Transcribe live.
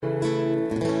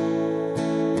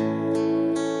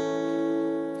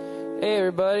Hey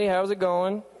everybody, how's it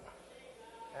going?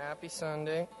 Happy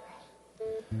Sunday.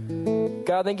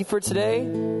 God, thank you for today.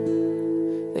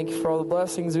 Thank you for all the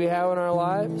blessings we have in our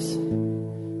lives,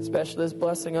 especially this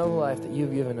blessing of life that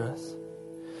you've given us.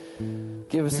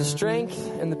 Give us the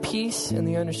strength and the peace and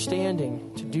the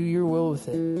understanding to do your will with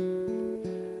it.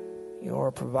 You are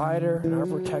our provider and our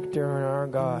protector and our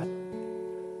God.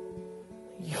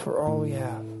 Thank you for all we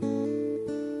have.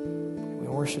 We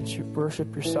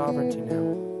worship your sovereignty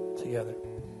now together.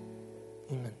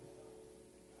 Amen.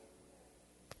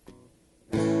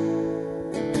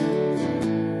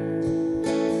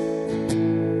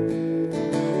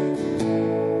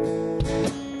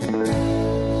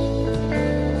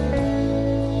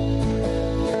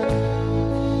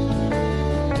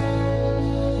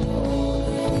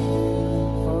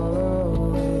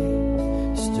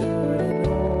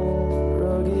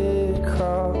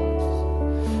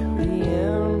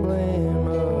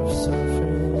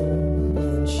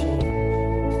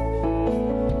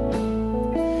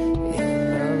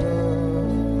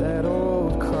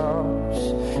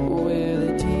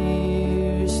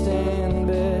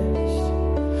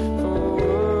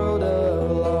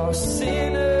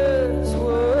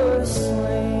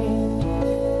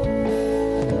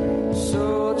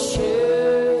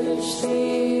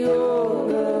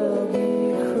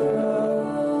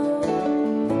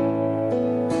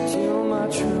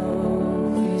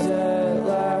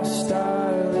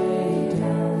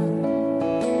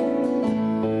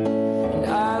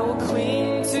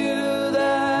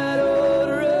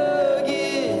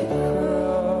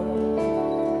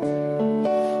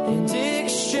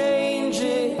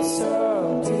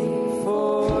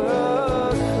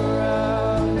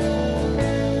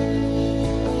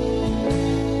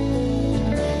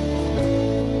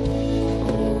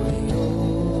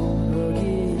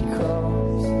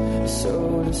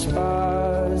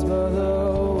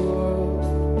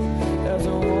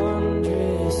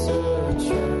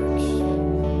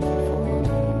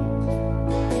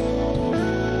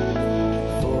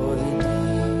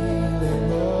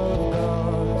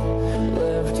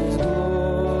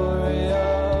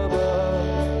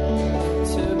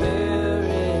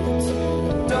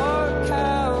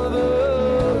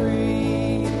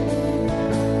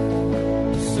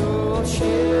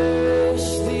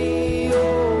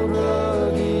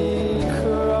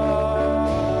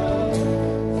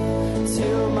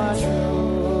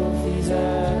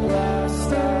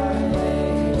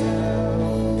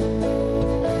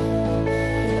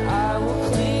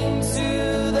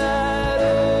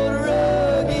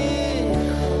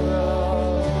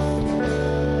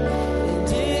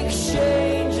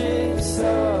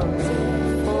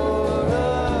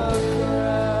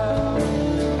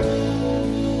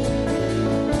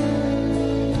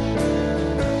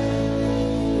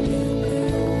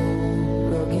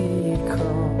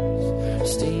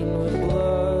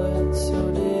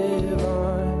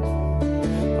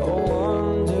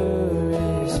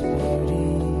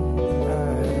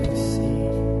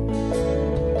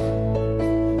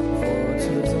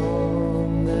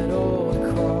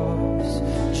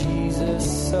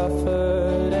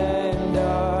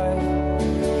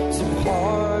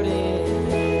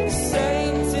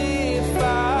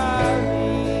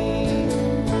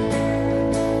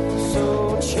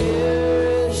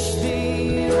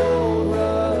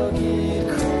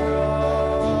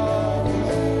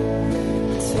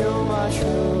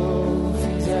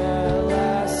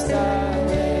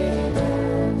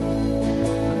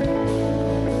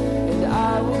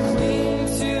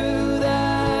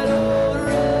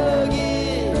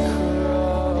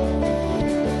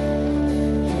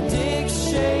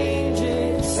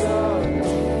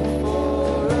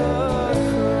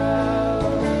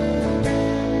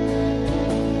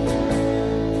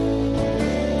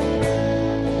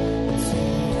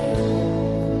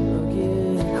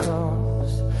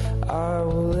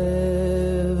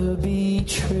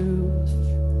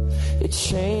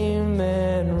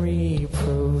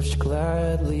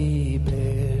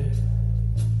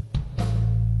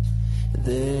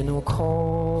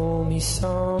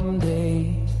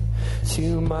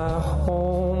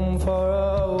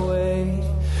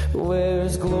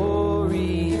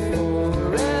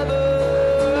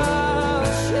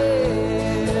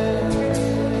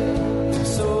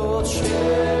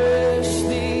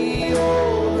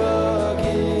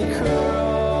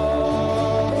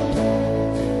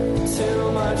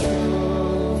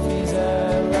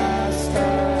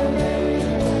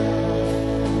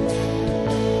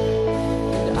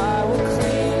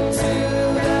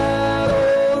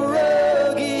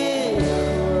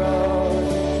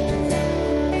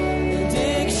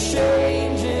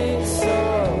 Changing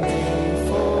something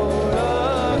for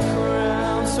a crown.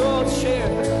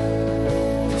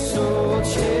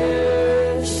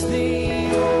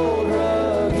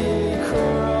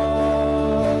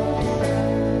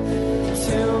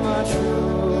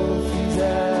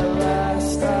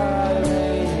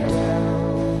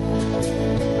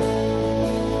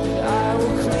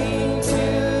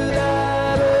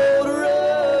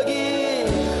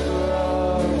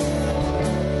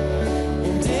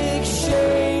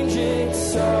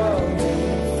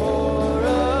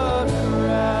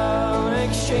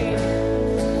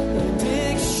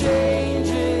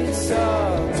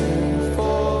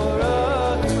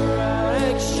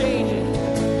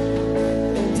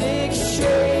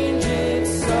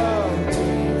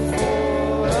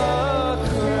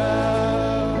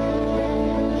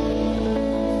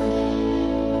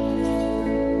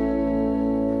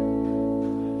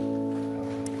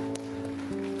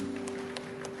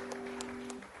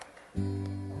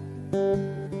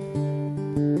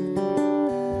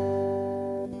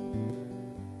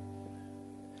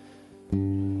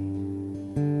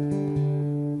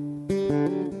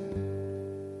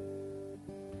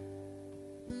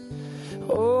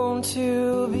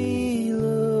 to be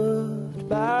loved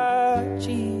by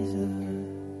Jesus.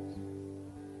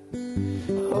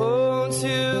 Oh,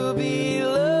 to be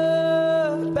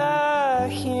loved by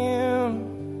Him.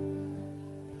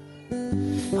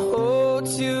 Oh,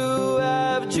 to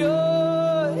have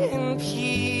joy and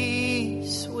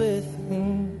peace with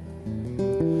Him.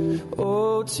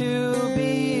 Oh, to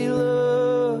be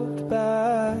loved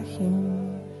by Him.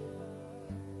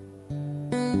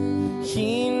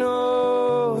 He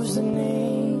knows the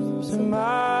names of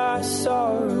my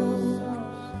sorrows.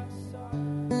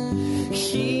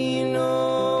 He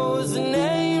knows the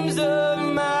names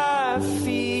of my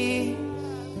fears.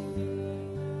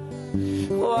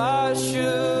 Why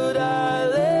should I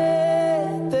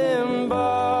let them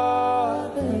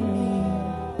bother me?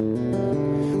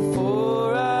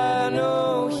 For I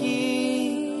know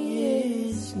He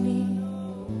is near.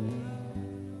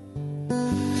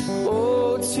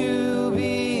 Oh, to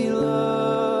be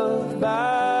loved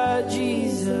by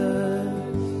Jesus.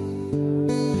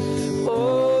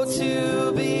 Oh,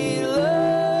 to be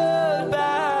loved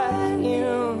by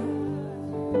Him.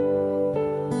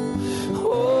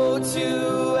 Oh,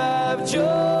 to have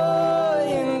joy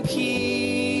and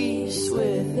peace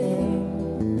with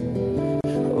Him.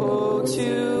 Oh,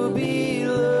 to be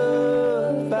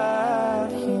loved by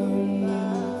Him.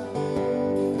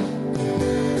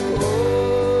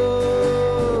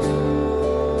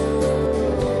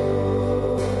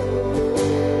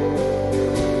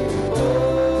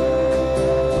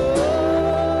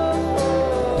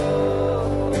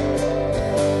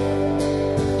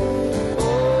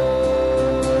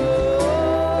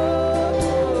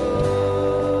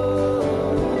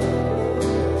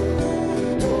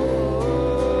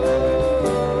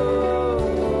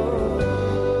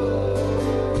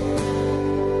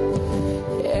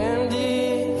 And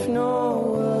if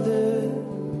no other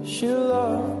should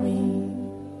love me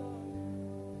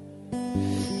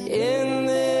in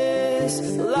this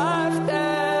life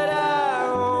that I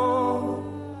own,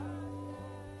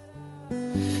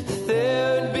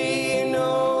 there'd be no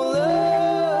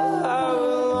love I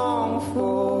would long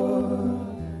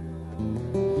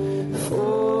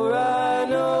for I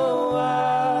know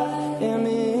I am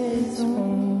His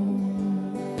own.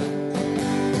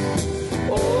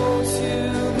 Oh, to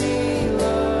be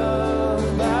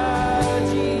loved by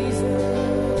Jesus.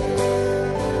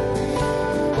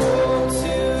 Oh,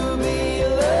 to be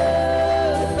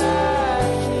loved by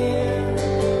Him.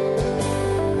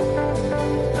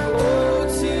 Oh,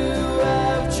 to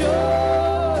have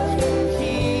joy and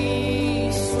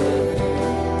peace with Him.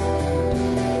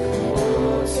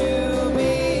 Oh, to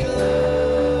be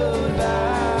loved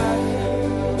by Him.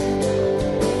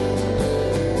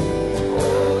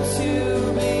 Oh, to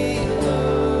be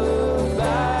loved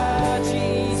by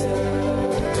Jesus.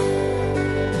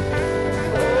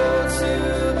 Oh, to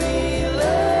be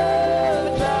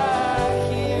loved by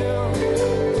Him.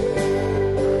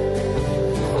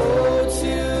 Oh,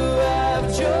 to have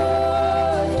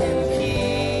joy and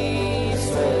peace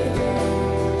with Him.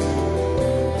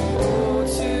 Oh,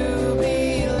 to be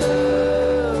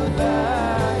loved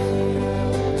by Him.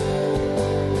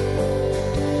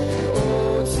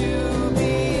 Oh, to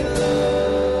be loved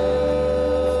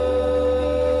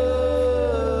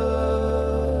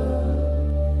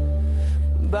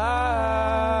by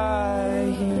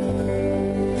Him.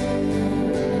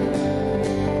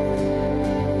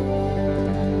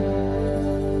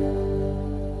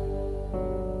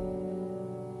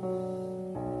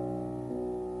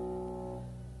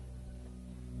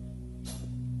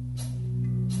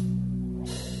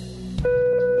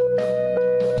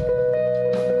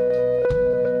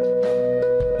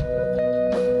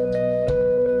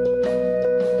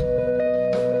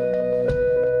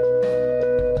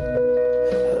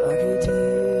 I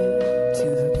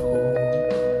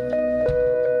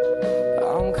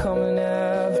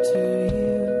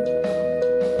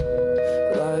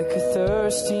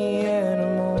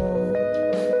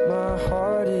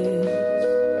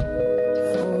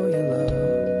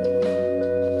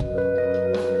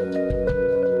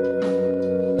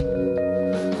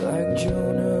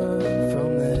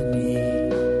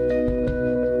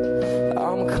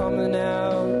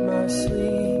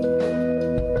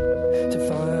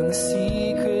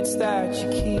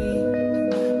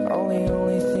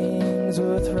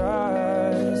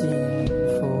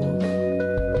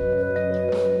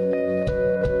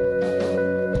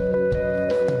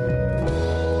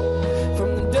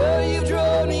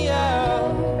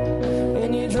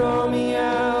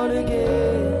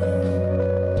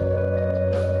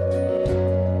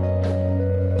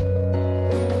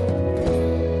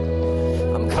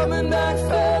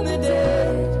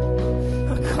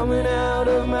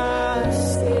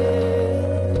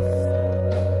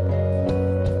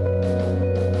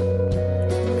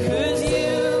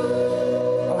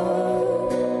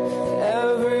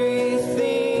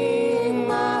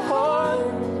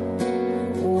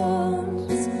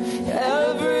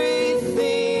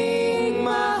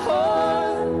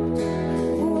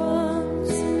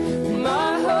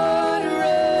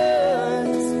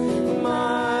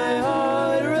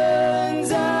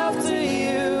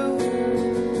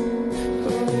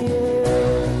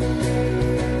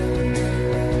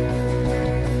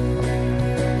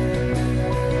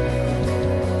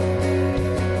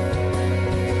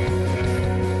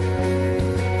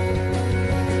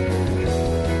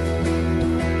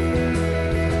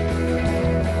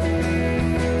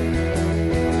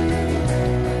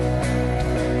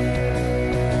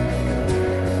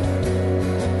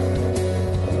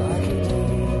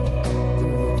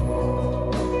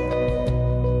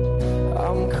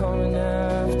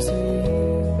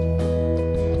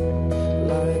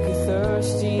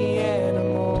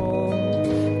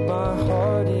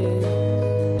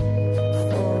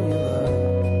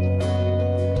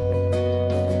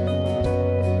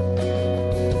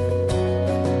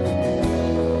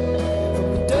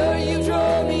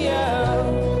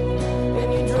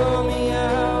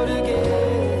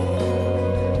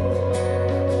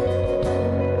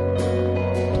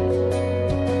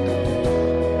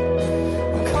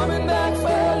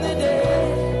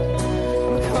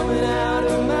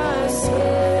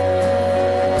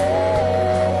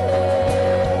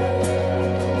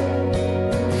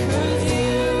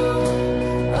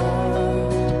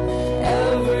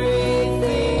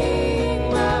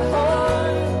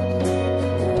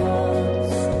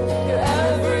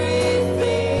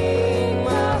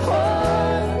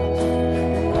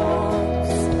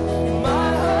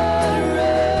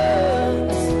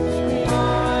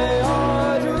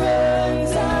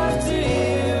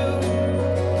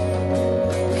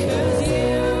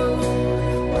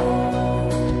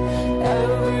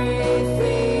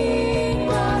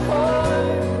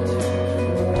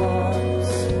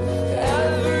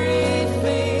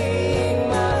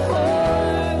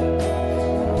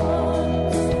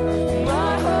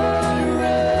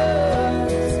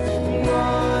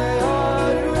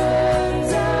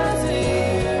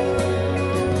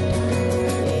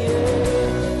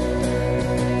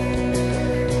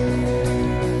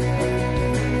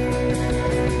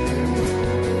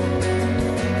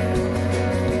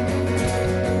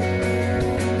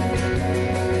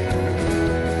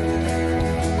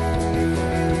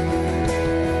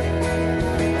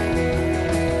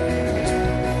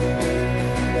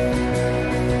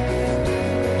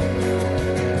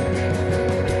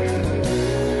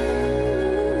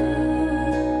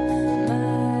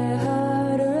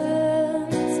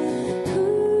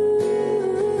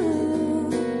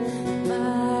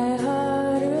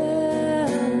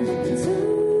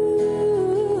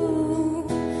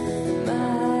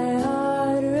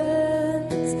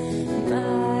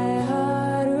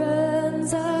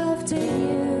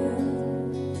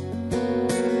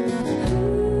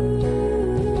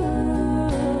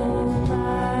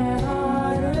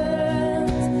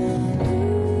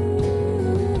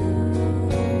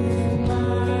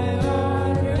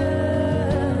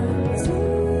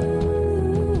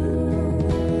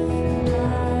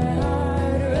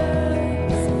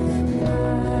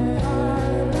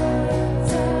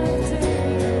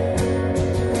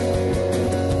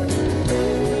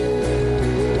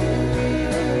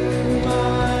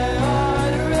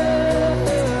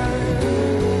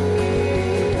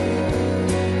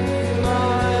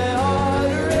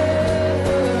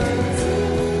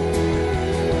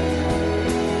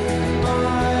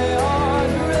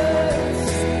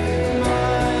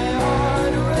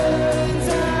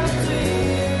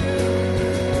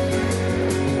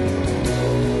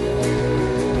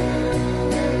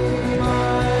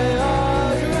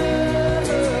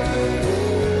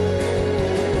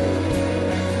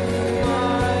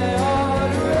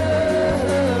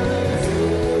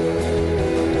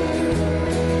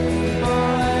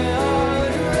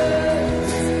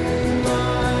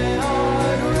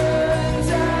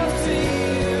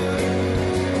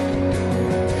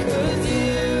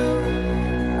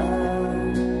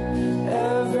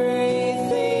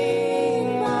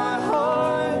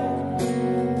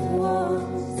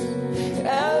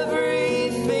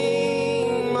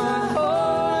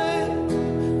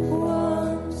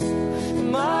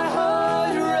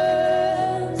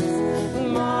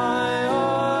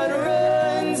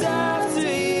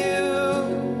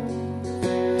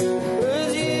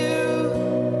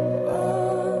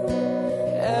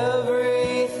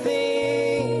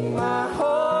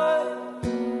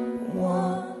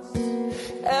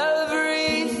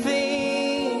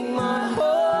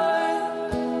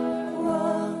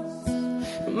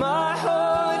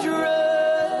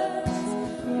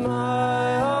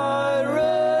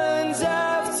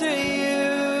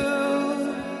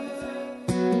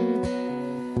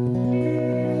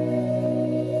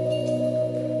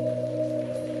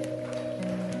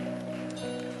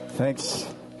Thanks.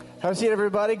 Have a seat,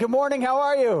 everybody. Good morning. How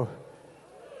are you?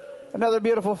 Another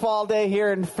beautiful fall day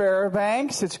here in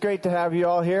Fairbanks. It's great to have you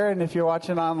all here. And if you're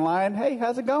watching online, hey,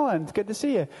 how's it going? It's good to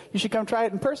see you. You should come try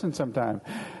it in person sometime.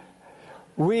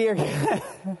 We're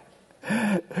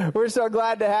so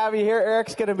glad to have you here.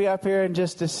 Eric's going to be up here in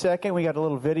just a second. We got a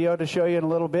little video to show you in a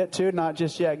little bit, too. Not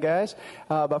just yet, guys.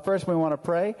 But first, we want to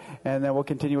pray, and then we'll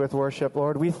continue with worship.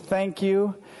 Lord, we thank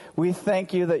you. We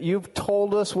thank you that you've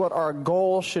told us what our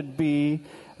goal should be,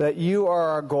 that you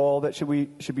are our goal, that we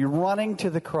should be running to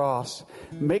the cross.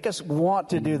 Make us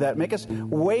want to do that. Make us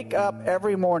wake up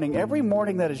every morning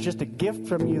that is just a gift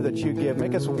from you that you give.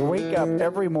 Make us wake up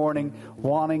every morning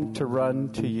wanting to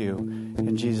run to you.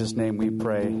 In Jesus' name we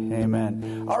pray.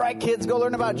 Amen. All right, kids, go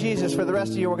learn about Jesus. For the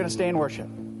rest of you, we're going to stay in worship.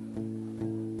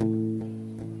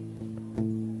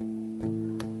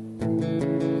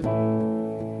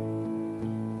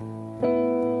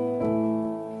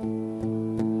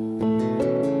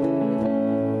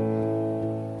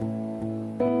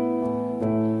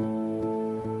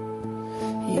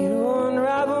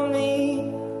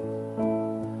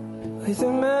 With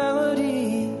a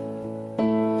melody,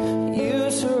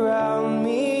 you surround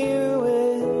me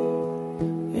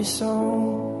with your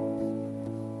song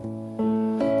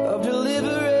of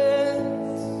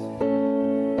deliverance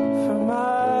from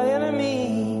my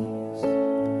enemies,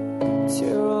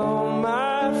 till all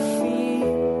my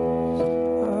fears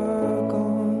are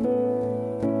gone.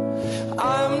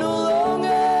 I'm no longer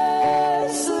a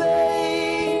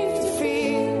slave to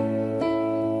fear.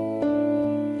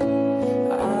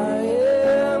 I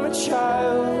am a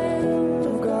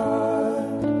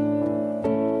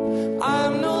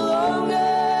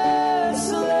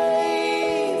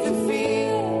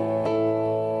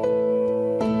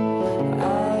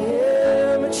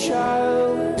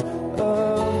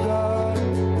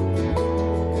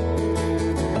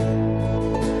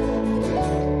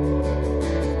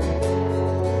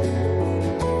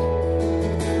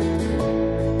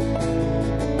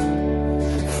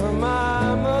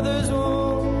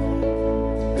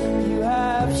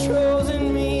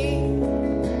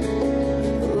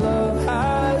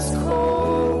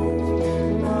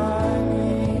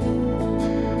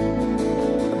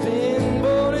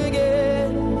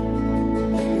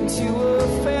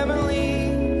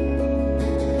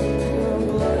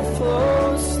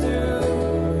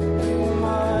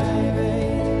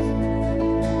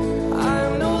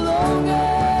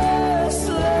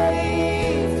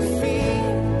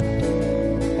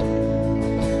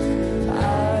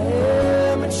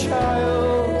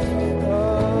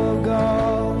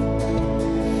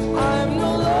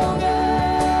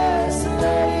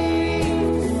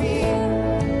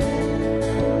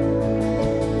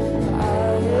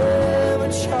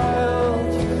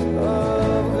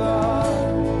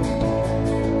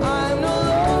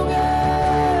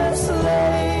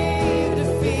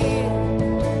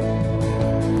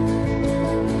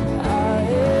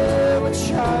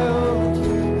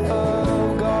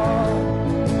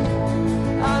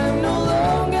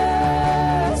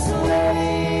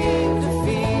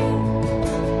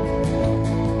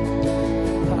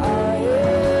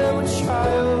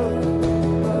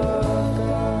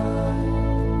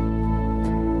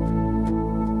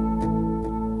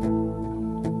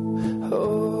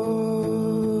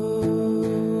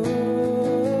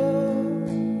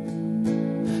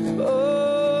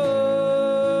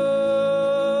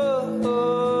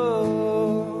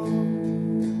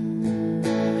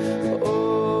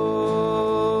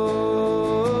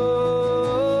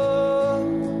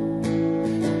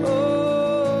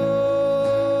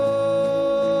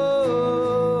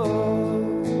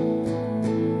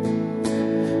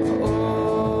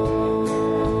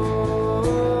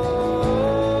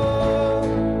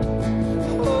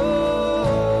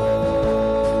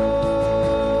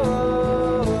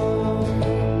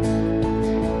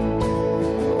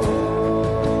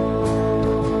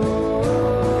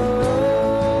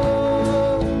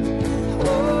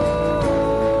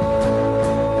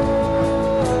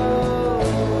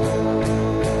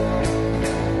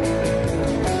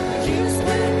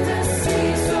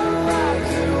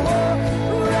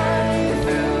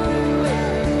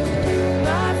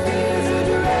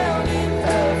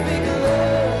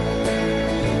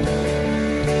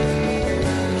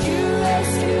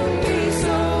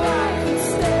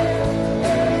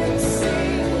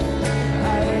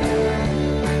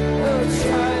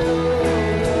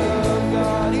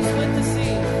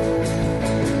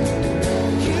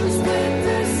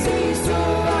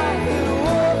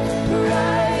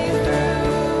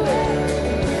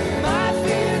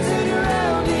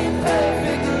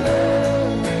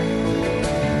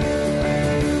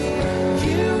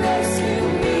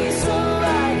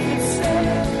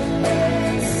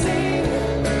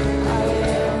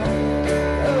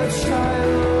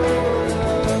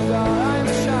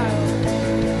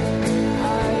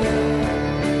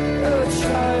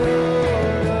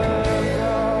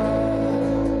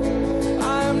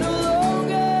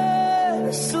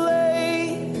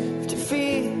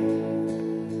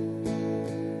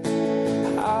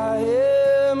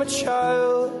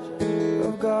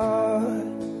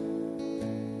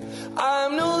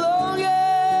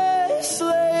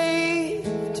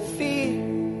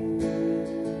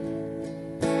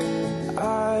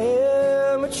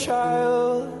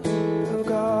child of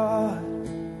God.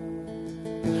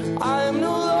 I am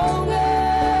no longer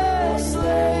a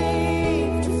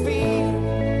slave to fear.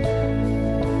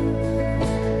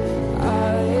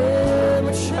 I am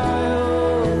a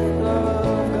child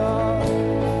of God.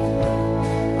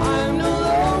 I am no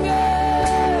longer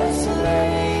a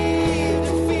slave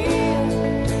to fear.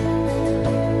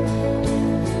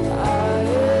 I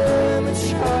am a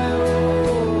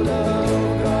child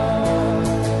of God.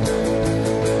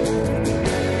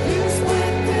 You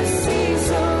split the sea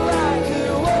so I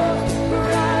could walk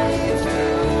right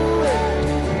through it.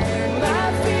 My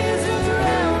fears are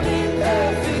drowned in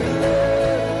perfect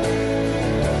love.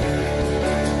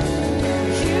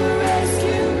 You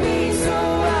rescued me so I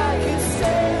could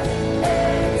stand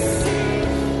and sing.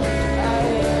 I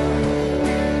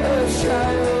am a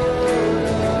child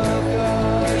of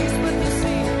God. You split the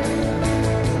sea.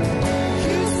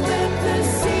 You split the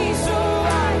sea so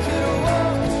I could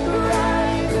walk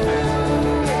right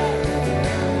through it.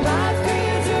 My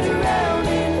fears are drowned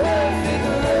in perfect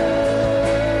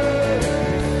love.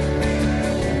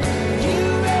 You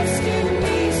rescued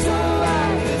me so I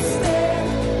could stand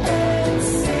and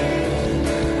sing.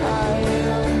 I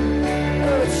am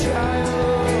a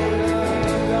child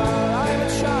of God. I am a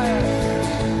child. I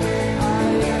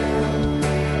am a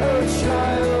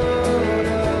child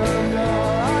of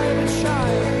God. I am a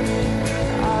child.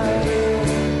 I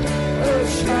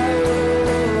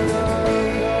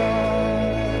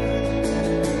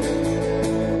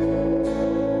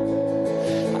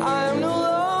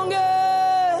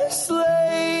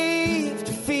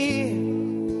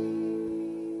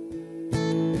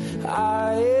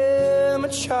am a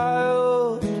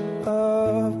child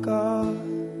of God.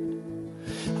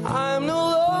 I am no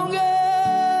longer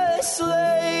a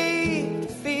slave to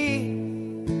fear.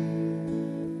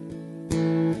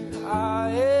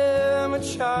 I am a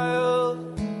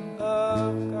child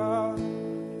of God.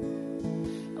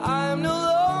 I am no longer a slave to fear. I am a child of God. I am no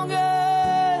longer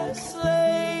a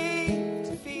slave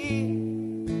to fear.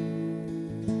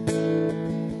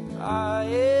 I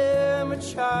am a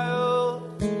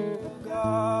child of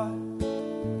God.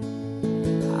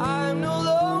 I am no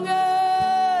longer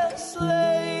a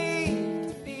slave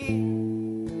to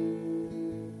fear.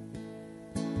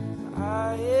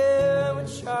 I am a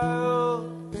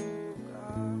child of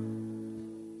God.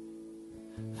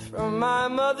 From my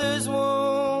mother's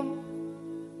womb,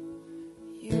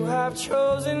 you have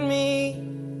chosen me.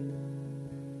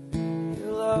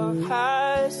 Your love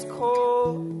has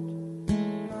called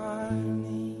my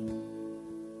name.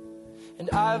 And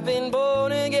I've been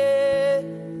born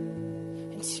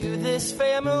again into this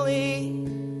family.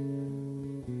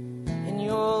 And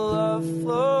your love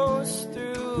flows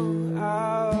through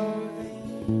our veins.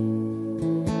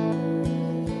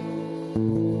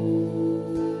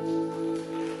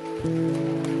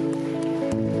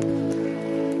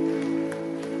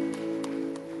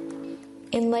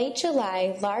 In late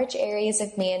July, large areas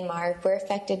of Myanmar were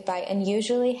affected by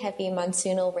unusually heavy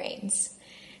monsoonal rains.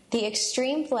 The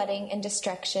extreme flooding and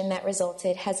destruction that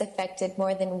resulted has affected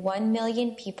more than 1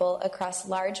 million people across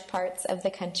large parts of the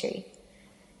country.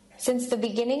 Since the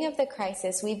beginning of the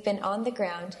crisis, we've been on the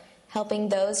ground helping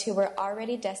those who were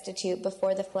already destitute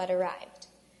before the flood arrived.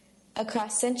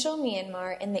 Across central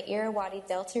Myanmar and the Irrawaddy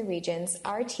Delta regions,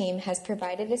 our team has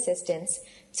provided assistance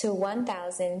to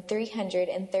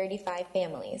 1,335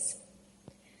 families.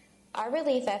 Our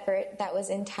relief effort, that was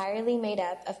entirely made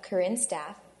up of Karen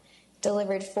staff,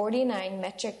 delivered 49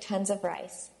 metric tons of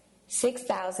rice,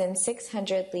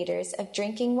 6,600 liters of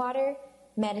drinking water,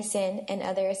 medicine, and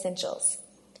other essentials.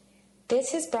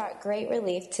 This has brought great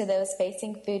relief to those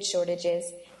facing food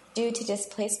shortages due to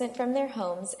displacement from their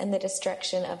homes and the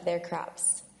destruction of their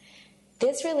crops.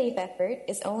 This relief effort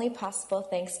is only possible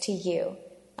thanks to you,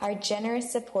 our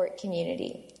generous support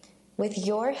community. With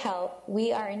your help,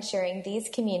 we are ensuring these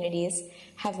communities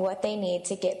have what they need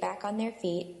to get back on their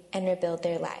feet and rebuild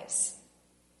their lives.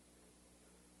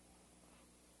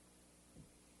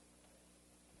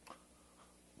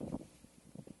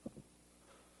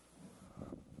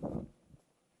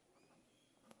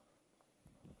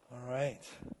 All right.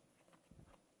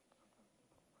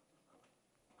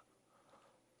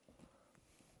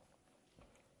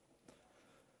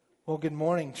 Well, good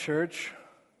morning, church.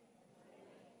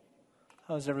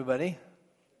 How's everybody?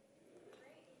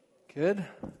 Good?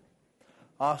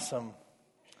 Awesome.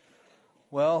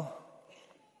 Well,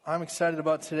 I'm excited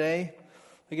about today.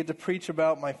 I get to preach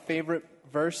about my favorite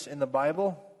verse in the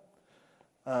Bible,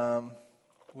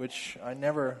 which I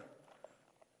never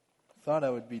thought I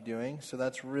would be doing, so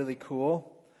that's really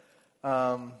cool.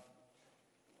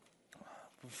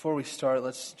 Before we start,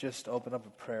 let's just open up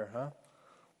a prayer, huh?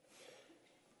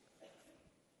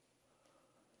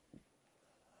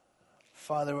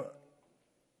 Father,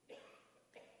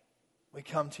 we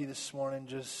come to you this morning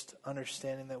just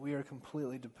understanding that we are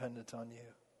completely dependent on you.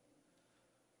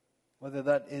 Whether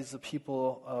that is the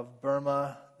people of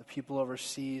Burma, the people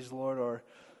overseas, Lord, or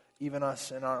even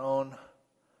us in our own,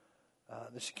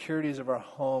 the securities of our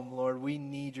home, Lord, we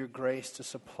need your grace to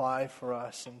supply for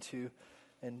us and to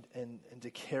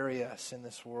carry us in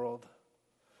this world.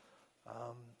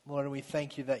 Lord, we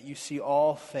thank you that you see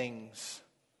all things.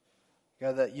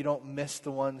 God, that you don't miss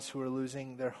the ones who are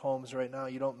losing their homes right now.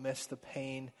 You don't miss the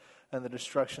pain and the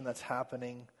destruction that's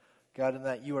happening. God, and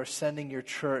that you are sending your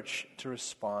church to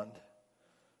respond.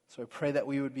 So I pray that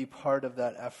we would be part of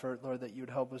that effort, Lord, that you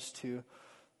would help us to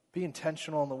be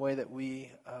intentional in the way that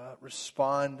we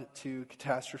respond to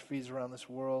catastrophes around this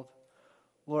world.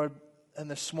 Lord,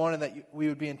 and this morning that we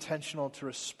would be intentional to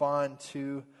respond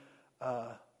to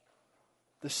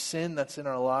the sin that's in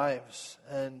our lives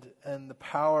and the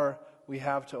power we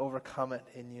have to overcome it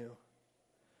in you.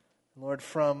 Lord,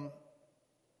 from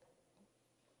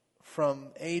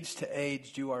age to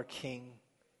age, you are King,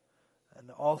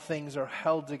 and all things are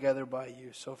held together by you.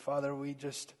 So, Father, we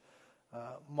just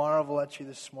marvel at you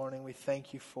this morning. We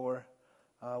thank you for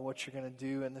what you're going to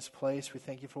do in this place. We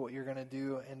thank you for what you're going to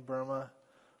do in Burma.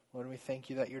 Lord, we thank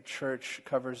you that your church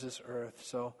covers this earth.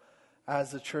 So,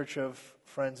 as the church of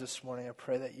friends this morning, I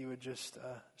pray that you would just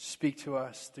speak to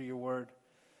us through your word.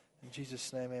 In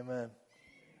Jesus' name, amen.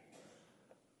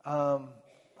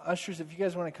 Ushers, if you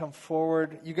guys want to come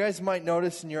forward. You guys might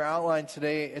notice in your outline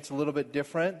today, it's a little bit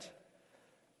different.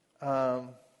 I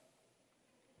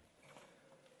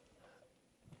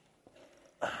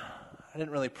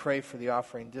didn't really pray for the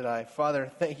offering, did I?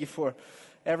 Father, thank you for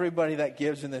everybody that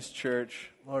gives in this church.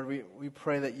 Lord, we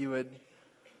pray that you would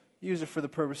use it for the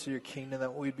purpose of your kingdom,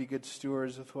 that we'd be good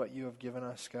stewards with what you have given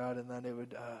us, God, and that it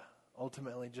would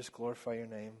ultimately just glorify your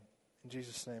name. In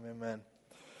Jesus' name, amen.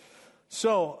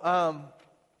 So,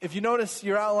 if you notice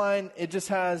your outline, it just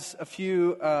has a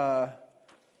few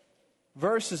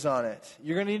verses on it.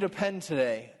 You're going to need a pen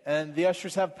today, and the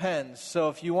ushers have pens. So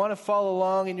if you want to follow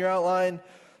along in your outline,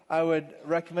 I would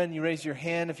recommend you raise your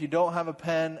hand if you don't have a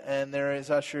pen, and there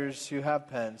is ushers who have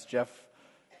pens. Jeff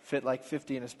fit like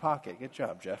 50 in his pocket. Good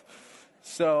job, Jeff.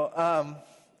 So,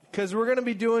 because we're going to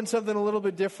be doing something a little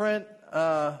bit different.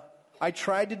 I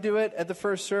tried to do it at the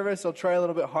first service. I'll try a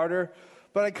little bit harder.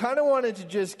 But I kind of wanted to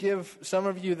just give some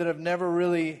of you that have never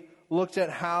really looked at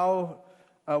how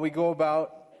I go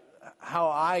about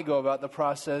the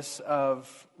process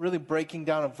of really breaking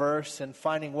down a verse and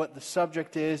finding what the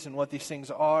subject is and what these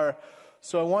things are.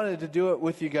 So I wanted to do it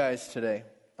with you guys today.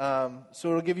 So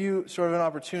it'll give you sort of an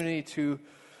opportunity to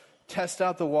test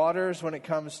out the waters when it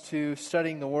comes to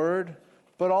studying the Word.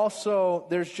 But also,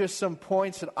 there's just some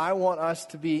points that I want us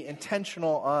to be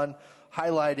intentional on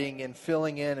highlighting and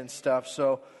filling in and stuff.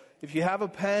 So if you have a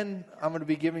pen, I'm going to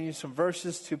be giving you some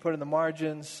verses to put in the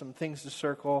margins, some things to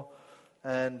circle,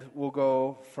 and we'll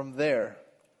go from there.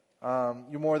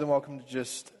 You're more than welcome to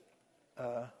just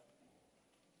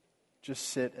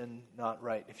sit and not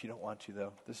write if you don't want to,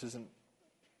 though. This isn't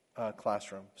a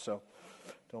classroom, so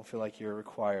don't feel like you're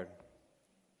required.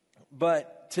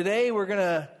 But today we're going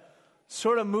to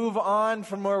sort of move on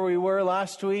from where we were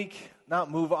last week.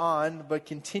 Not move on, but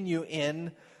continue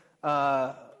in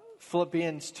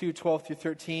Philippians 2, 12 through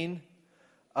 13.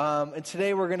 And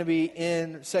today we're going to be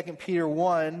in 2 Peter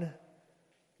 1,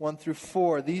 1 through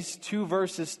 4. These two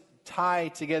verses tie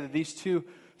together. These two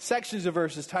sections of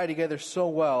verses tie together so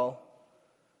well.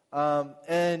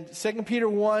 And 2 Peter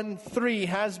 1, 3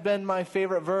 has been my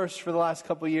favorite verse for the last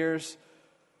couple of years.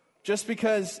 Just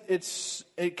because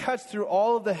it cuts through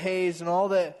all of the haze and all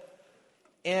the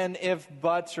and if,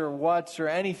 buts, or whats, or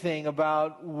anything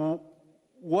about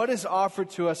what is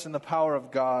offered to us in the power of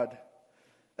God.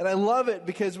 And I love it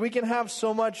because we can have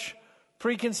so much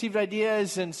preconceived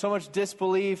ideas and so much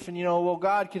disbelief and, well,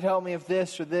 God could help me if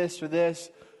this or this or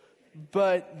this.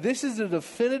 But this is a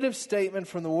definitive statement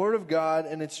from the Word of God,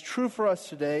 and it's true for us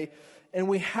today. And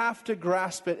we have to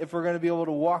grasp it if we're going to be able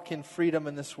to walk in freedom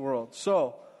in this world.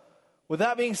 So, with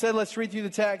that being said, let's read through the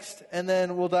text, and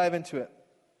then we'll dive into it.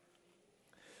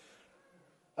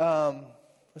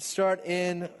 Let's start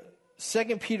in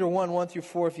 2 Peter 1, 1 through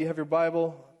 4, if you have your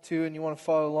Bible, too, and you want to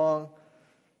follow along.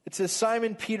 It says,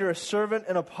 Simon Peter, a servant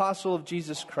and apostle of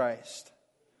Jesus Christ,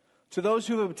 to those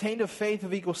who have obtained a faith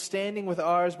of equal standing with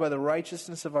ours by the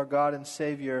righteousness of our God and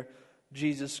Savior,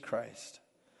 Jesus Christ.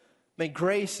 May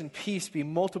grace and peace be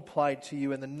multiplied to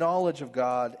you in the knowledge of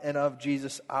God and of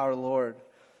Jesus our Lord.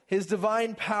 His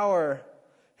divine power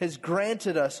has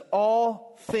granted us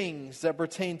all things that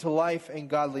pertain to life and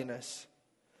godliness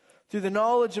through the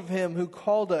knowledge of him who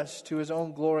called us to his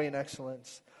own glory and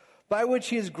excellence, by which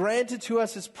he has granted to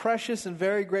us his precious and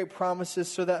very great promises,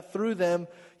 so that through them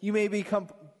you may become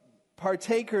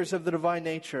partakers of the divine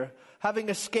nature, having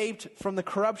escaped from the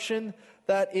corruption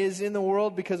that is in the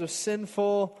world because of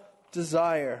sinful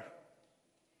desire.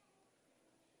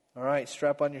 All right,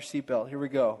 strap on your seatbelt. Here we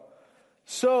go.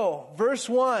 So, verse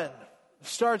 1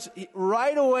 starts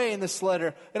right away in this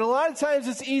letter. And a lot of times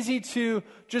it's easy to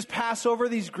just pass over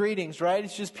these greetings, right?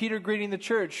 It's just Peter greeting the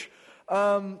church.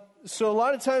 So a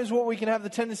lot of times what we can have the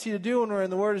tendency to do when we're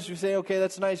in the Word is we say, okay,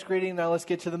 that's a nice greeting, now let's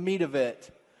get to the meat of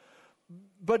it.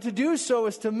 But to do so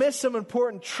is to miss some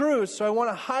important truths, so I want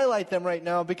to highlight them right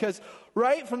now, because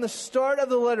right from the start of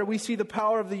the letter, we see the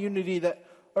power of the unity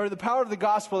or the power of the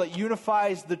gospel that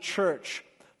unifies the church,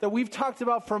 that we've talked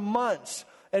about for months.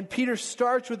 And Peter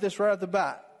starts with this right off the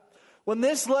bat. When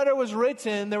this letter was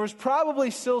written, there was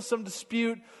probably still some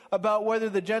dispute about whether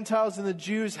the Gentiles and the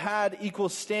Jews had equal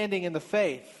standing in the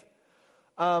faith.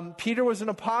 Peter was an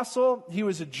apostle. He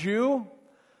was a Jew.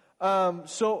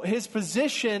 So his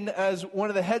position as one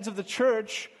of the heads of the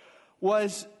church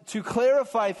was to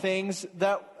clarify things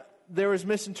that there was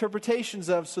misinterpretations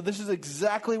of. So this is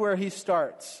exactly where he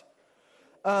starts.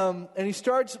 And he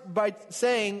starts by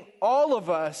saying, all of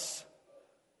us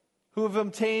who have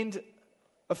obtained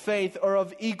a faith are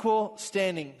of equal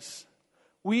standings.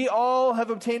 We all have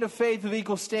obtained a faith of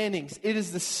equal standings. It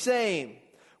is the same,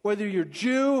 whether you're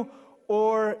Jew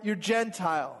or you're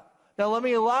Gentile. Now let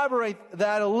me elaborate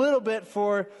that a little bit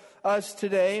for us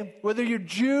today. Whether you're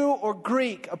Jew or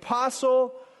Greek,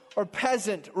 apostle or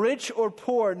peasant, rich or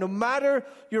poor, no matter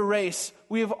your race,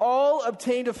 we have all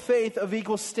obtained a faith of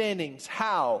equal standings.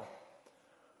 How?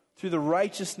 Through the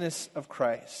righteousness of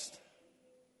Christ.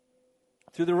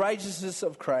 Through the righteousness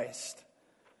of Christ.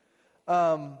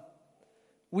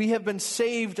 We have been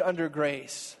saved under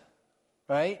grace,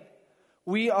 right?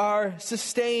 We are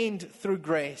sustained through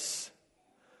grace.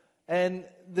 And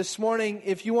this morning,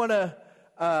 if you want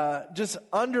to just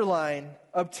underline,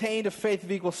 obtained a faith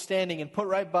of equal standing, and put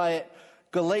right by it,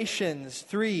 Galatians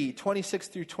 3, 26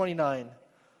 through 29.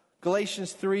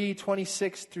 Galatians 3,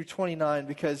 26 through 29,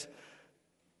 because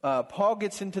Paul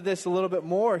gets into this a little bit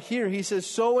more here. He says,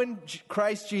 so in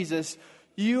Christ Jesus,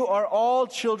 you are all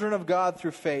children of God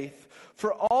through faith.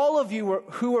 For all of you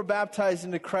who were baptized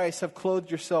into Christ have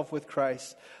clothed yourself with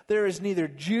Christ. There is neither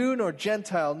Jew nor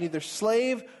Gentile, neither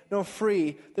slave nor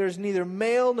free. There is neither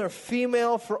male nor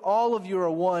female, for all of you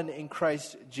are one in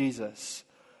Christ Jesus.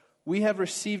 We have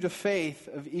received a faith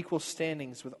of equal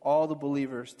standings with all the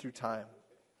believers through time.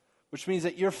 Which means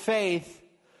that your faith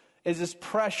is as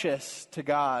precious to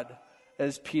God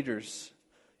as Peter's.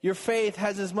 Your faith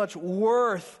has as much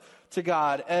worth to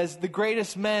God as the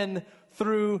greatest men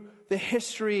through the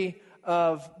history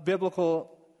of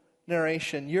biblical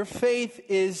narration. Your faith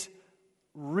is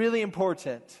really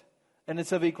important, and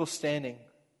it's of equal standing.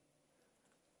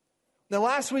 Now,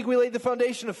 last week we laid the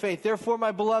foundation of faith. Therefore,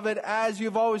 my beloved, as you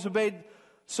have always obeyed,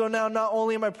 so now not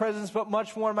only in my presence, but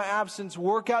much more in my absence,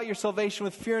 work out your salvation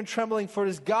with fear and trembling, for it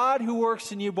is God who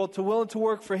works in you both to will and to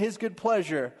work for his good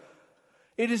pleasure.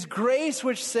 It is grace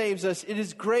which saves us. It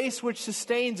is grace which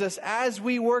sustains us. As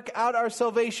we work out our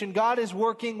salvation, God is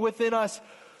working within us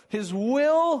his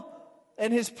will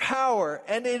and his power,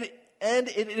 and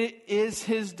it is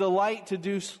his delight to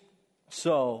do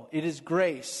so. It is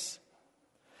grace.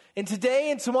 And today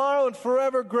and tomorrow and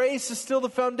forever, grace is still the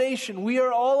foundation. We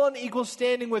are all on equal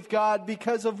standing with God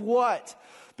because of what?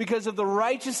 Because of the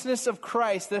righteousness of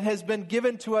Christ that has been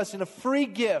given to us in a free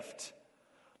gift,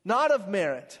 not of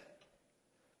merit,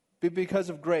 but because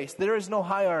of grace. There is no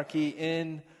hierarchy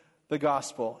in the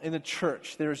gospel, in the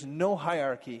church. There is no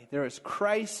hierarchy. There is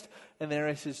Christ and there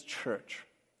is his church.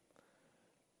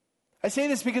 I say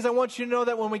this because I want you to know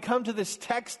that when we come to this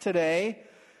text today,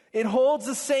 it holds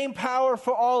the same power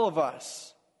for all of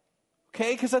us.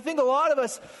 Okay? Because I think a lot of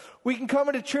us, we can come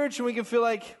into church and we can feel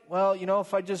like, well, you know,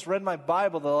 if I just read my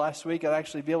Bible the last week, I'd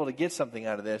actually be able to get something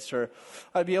out of this. Or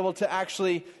I'd be able to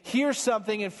actually hear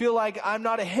something and feel like I'm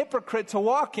not a hypocrite to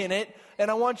walk in it.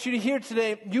 And I want you to hear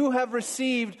today, you have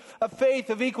received a faith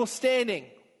of equal standing.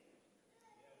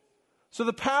 So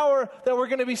the power that we're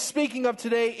going to be speaking of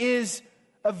today is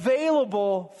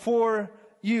available for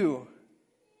you.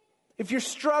 If you're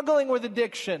struggling with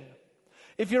addiction,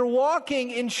 if you're walking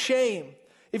in shame,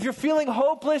 if you're feeling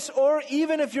hopeless, or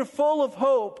even if you're full of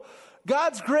hope,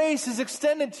 God's grace is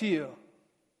extended to you.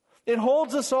 It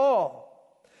holds us all.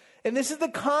 And this is the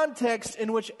context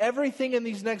in which everything in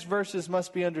these next verses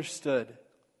must be understood.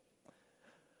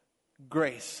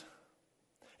 Grace.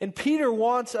 And Peter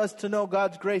wants us to know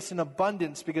God's grace in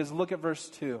abundance, because look at verse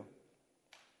 2.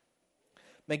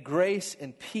 May grace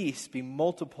and peace be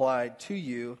multiplied to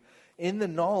you in the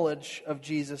knowledge of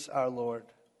Jesus our Lord.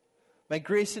 May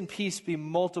grace and peace be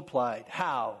multiplied.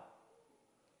 How?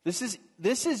 This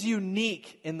is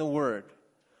unique in the Word.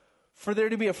 For there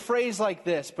to be a phrase like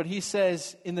this, but he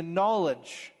says, in the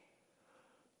knowledge,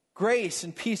 grace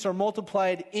and peace are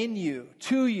multiplied in you,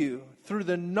 to you, through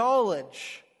the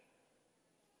knowledge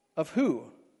of who?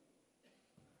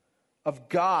 Of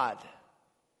God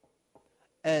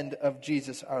and of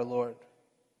Jesus our Lord.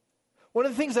 One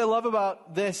of the things I love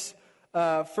about this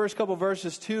first couple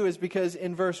verses too is because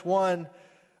in verse 1,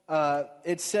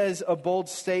 it says a bold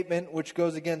statement which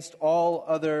goes against all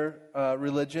other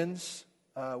religions.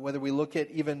 Whether we look at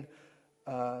even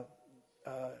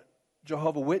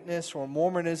Jehovah's Witness or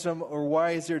Mormonism, or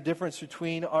why is there a difference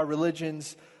between our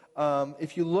religions?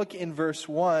 If you look in verse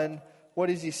 1, what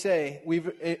does he say?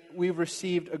 We've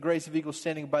received a grace of equal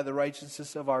standing by the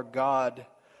righteousness of our God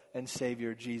and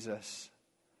Savior Jesus.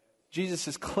 Jesus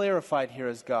is clarified here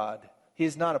as God. He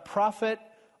is not a prophet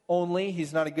only.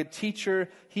 He's not a good teacher.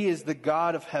 He is the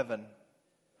God of heaven.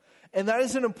 And that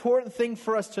is an important thing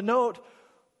for us to note,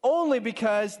 only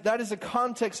because that is the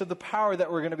context of the power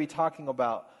that we're going to be talking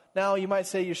about. Now, you might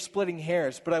say you're splitting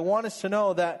hairs, but I want us to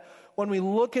know that when we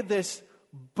look at this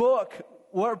book,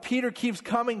 what Peter keeps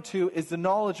coming to is the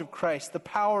knowledge of Christ, the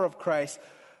power of Christ,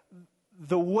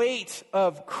 the weight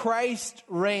of Christ's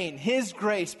reign, His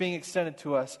grace being extended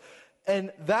to us.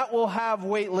 And that will have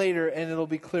weight later, and it'll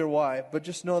be clear why. But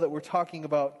just know that we're talking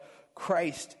about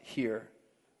Christ here,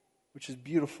 which is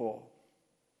beautiful.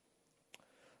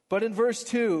 But in verse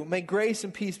 2, may grace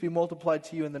and peace be multiplied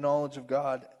to you in the knowledge of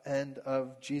God and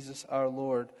of Jesus our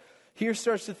Lord. Here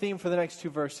starts the theme for the next two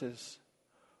verses.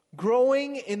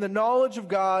 Growing in the knowledge of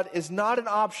God is not an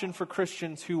option for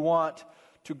Christians who want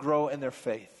to grow in their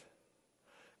faith.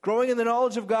 Growing in the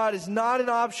knowledge of God is not an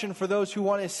option for those who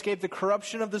want to escape the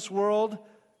corruption of this world,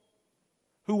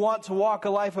 who want to walk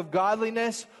a life of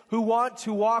godliness, who want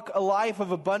to walk a life of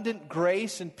abundant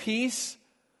grace and peace.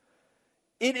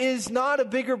 It is not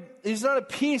a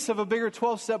piece of a bigger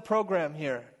 12-step program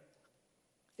here.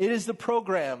 It is the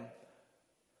program.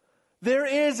 There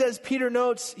is, as Peter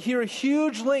notes here, a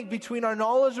huge link between our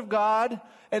knowledge of God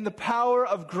and the power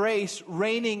of grace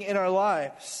reigning in our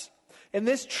lives. And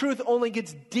this truth only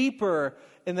gets deeper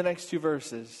in the next two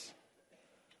verses.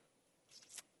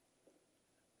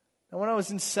 Now, when I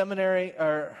was in seminary,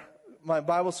 or my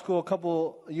Bible school a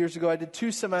couple years ago, I did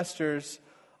 2 semesters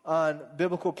on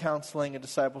biblical counseling and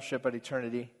discipleship at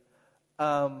Eternity.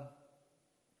 And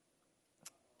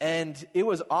it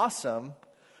was awesome.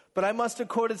 But I must have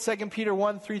quoted 2 Peter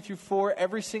 1, 3-4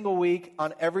 every single week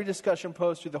on every discussion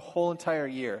post through the whole entire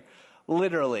year.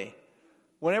 Literally.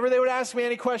 Whenever they would ask me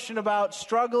any question about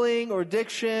struggling or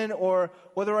addiction or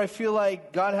whether I feel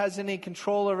like God has any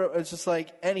control over it, it's just like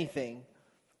anything.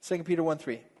 2 Peter 1,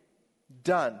 3.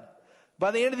 Done. By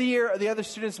the end of the year, the other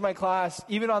students in my class,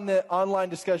 even on the online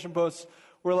discussion posts,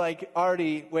 were like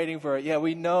already waiting for it. Yeah,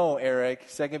 we know, Eric.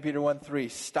 2 Peter 1, 3.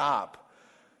 Stop.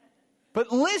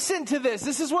 But listen to this.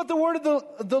 This is what the word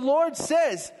of the Lord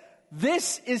says.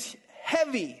 This is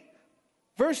heavy.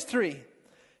 Verse 3.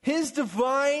 His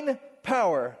divine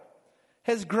power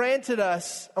has granted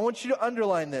us, I want you to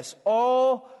underline this,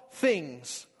 all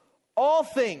things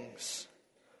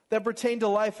that pertain to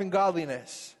life and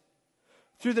godliness,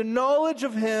 through the knowledge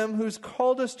of Him who's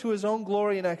called us to His own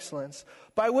glory and excellence,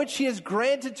 by which He has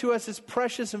granted to us His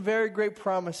precious and very great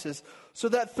promises, so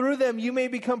that through them you may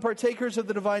become partakers of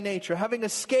the divine nature, having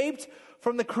escaped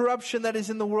from the corruption that is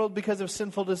in the world because of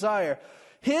sinful desire.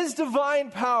 His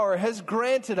divine power has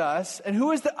granted us, and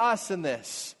who is the us in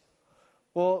this?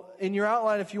 Well, in your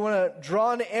outline, if you want to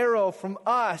draw an arrow from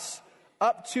us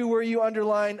up to where you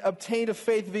underline, obtained a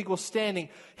faith of equal standing.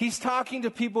 He's talking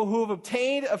to people who have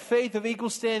obtained a faith of equal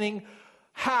standing.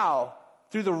 How?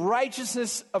 Through the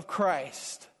righteousness of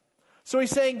Christ. So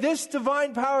he's saying this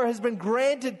divine power has been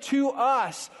granted to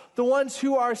us, the ones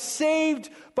who are saved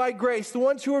by grace, the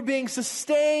ones who are being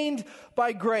sustained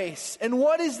by grace. And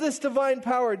what does this divine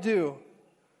power do?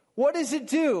 What does it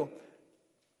do?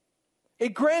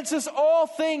 It grants us all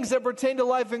things that pertain to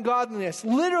life and godliness.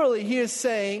 Literally, he is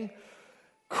saying,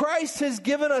 Christ has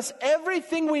given us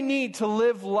everything we need to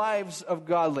live lives of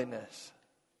godliness.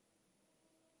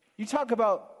 You talk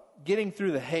about getting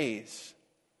through the haze.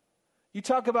 You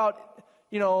talk about,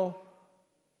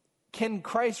 can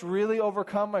Christ really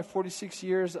overcome my 46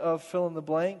 years of fill in the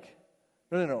blank?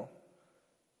 No.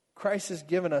 Christ has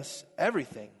given us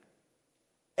everything.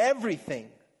 Everything.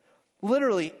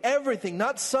 Literally everything.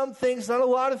 Not some things, not a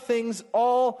lot of things,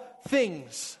 all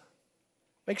things.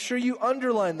 Make sure you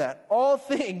underline that. All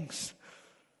things.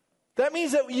 That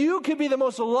means that you could be the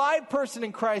most alive person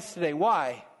in Christ today.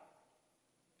 Why?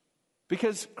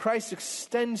 Because Christ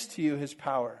extends to you his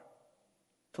power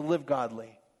to live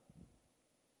godly.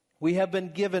 We have been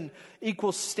given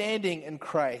equal standing in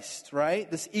Christ, right?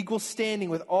 This equal standing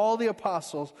with all the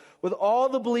apostles, with all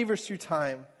the believers through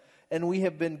time, and we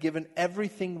have been given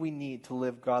everything we need to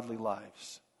live godly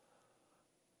lives.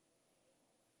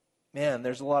 Man,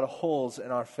 there's a lot of holes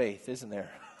in our faith, isn't there?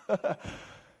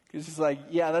 Because it's like,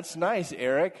 yeah, that's nice,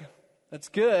 Eric. That's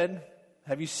good.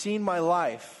 Have you seen my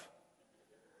life?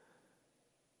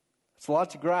 It's a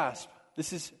lot to grasp.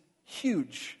 This is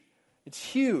huge. It's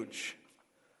huge.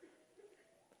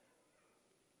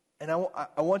 And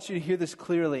I want you to hear this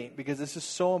clearly, because this is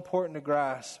so important to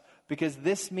grasp. Because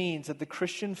this means that the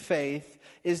Christian faith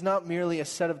is not merely a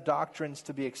set of doctrines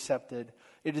to be accepted.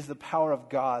 It is the power of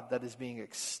God that is being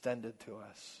extended to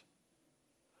us.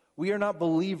 We are not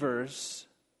believers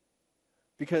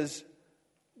because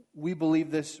we believe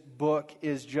this book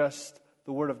is just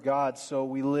the Word of God, so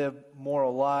we live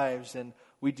moral lives and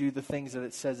we do the things that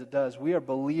it says it does. We are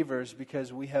believers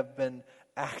because we have been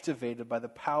activated by the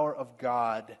power of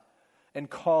God and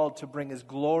called to bring his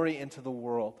glory into the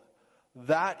world.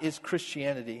 That is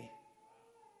Christianity.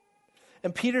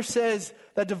 And Peter says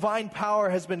that divine power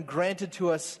has been granted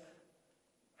to us.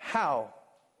 How?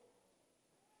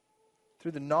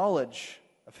 Through the knowledge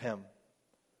of him.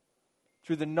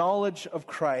 Through the knowledge of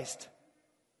Christ.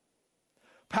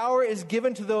 Power is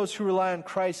given to those who rely on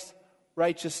Christ's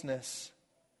righteousness.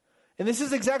 And this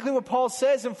is exactly what Paul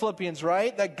says in Philippians,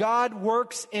 right? That God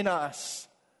works in us.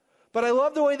 But I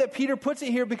love the way that Peter puts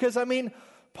it here, because,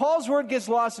 Paul's word gets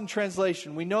lost in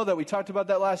translation. We know that. We talked about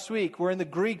that last week. Where in the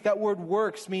Greek, that word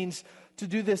works means to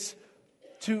do this,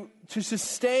 to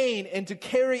sustain and to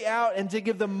carry out and to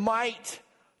give the might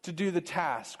to do the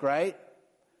task, right?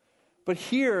 But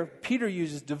here, Peter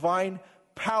uses divine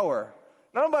power.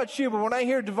 I don't know about you, but when I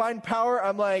hear divine power,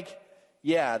 I'm like,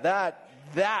 yeah,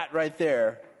 that right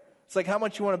there. It's like how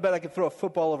much you want to bet I could throw a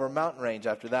football over a mountain range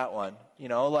after that one.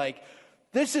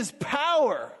 This is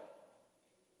power.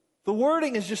 The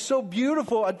wording is just so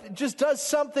beautiful. It just does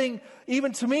something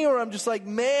even to me where I'm just like,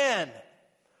 man,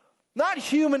 not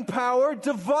human power,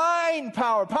 divine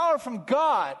power, power from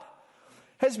God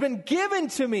has been given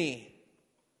to me.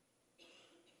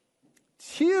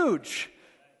 It's huge.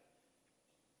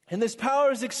 And this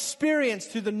power is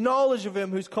experienced through the knowledge of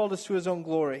him who's called us to his own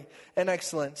glory and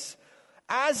excellence.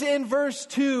 As in verse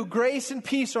 2, grace and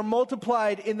peace are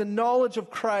multiplied in the knowledge of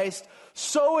Christ,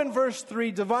 so in verse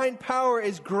 3, divine power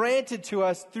is granted to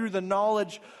us through the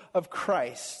knowledge of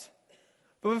Christ.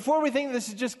 But before we think this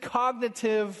is just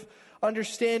cognitive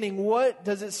understanding, what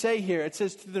does it say here? It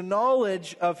says, through the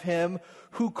knowledge of him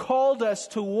who called us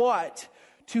to what?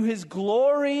 To his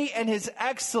glory and his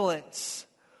excellence.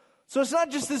 So it's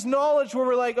not just this knowledge where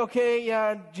we're like, okay,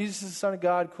 yeah, Jesus is the Son of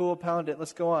God, cool, pound it,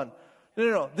 let's go on.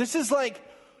 No. This is like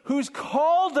who's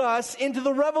called us into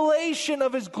the revelation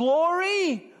of his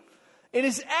glory and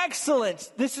his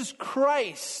excellence. This is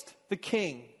Christ, the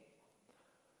King.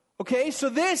 Okay, so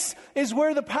this is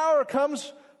where the power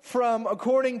comes from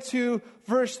according to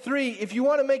verse 3. If you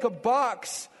want to make a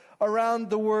box around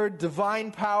the word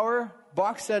divine power,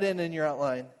 box that in your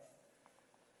outline.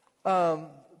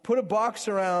 Put a box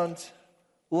around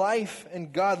life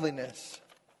and godliness.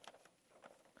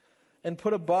 And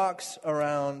put a box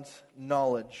around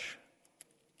knowledge.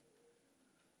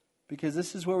 Because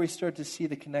this is where we start to see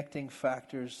the connecting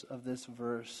factors of this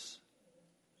verse.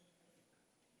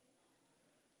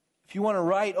 If you want to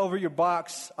write over your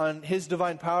box on his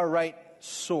divine power, write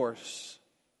source.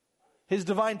 His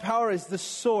divine power is the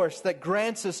source that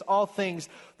grants us all things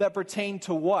that pertain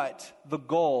to what? The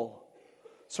goal.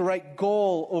 So write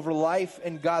goal over life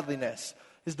and godliness.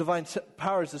 His divine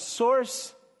power is the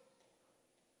source.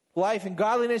 Life and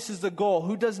godliness is the goal.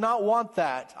 Who does not want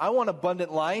that? I want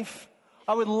abundant life.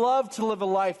 I would love to live a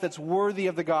life that's worthy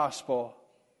of the gospel.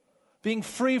 Being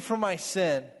free from my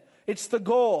sin. It's the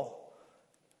goal.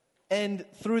 And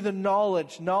through the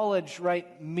knowledge,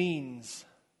 right, means.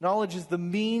 Knowledge is the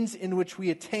means in which we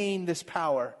attain this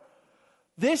power.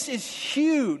 This is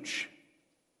huge.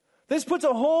 This puts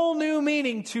a whole new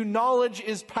meaning to knowledge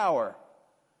is power.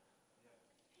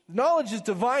 Knowledge is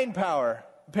divine power,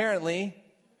 apparently.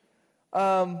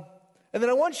 And then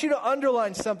I want you to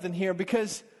underline something here,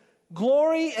 because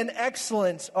glory and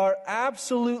excellence are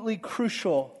absolutely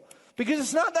crucial. Because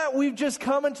it's not that we've just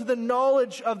come into the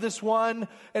knowledge of this one,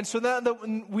 and so now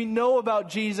that we know about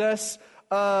Jesus,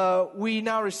 we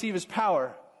now receive his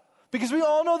power. Because we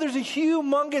all know there's a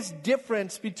humongous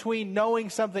difference between knowing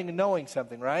something and knowing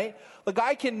something, right? Like,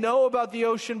 I can know about the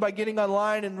ocean by getting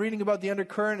online and reading about the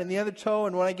undercurrent and the undertow,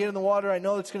 and when I get in the water, I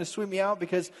know it's going to sweep me out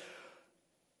because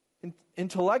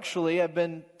intellectually I've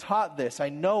been taught this. I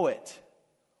know it.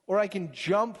 Or I can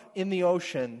jump in the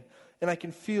ocean and I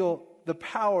can feel the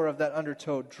power of that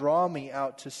undertow draw me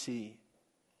out to sea.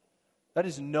 That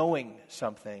is knowing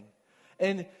something.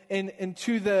 And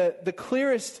to the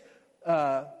clearest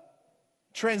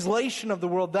translation of the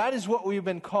world, that is what we've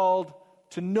been called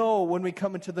to know when we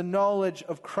come into the knowledge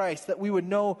of Christ, that we would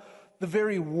know the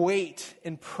very weight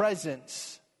and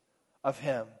presence of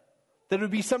Him. That it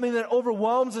would be something that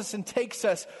overwhelms us and takes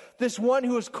us. This one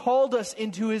who has called us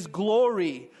into His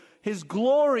glory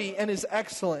and His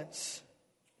excellence.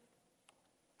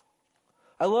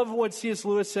 I love what C.S.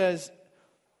 Lewis says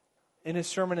in his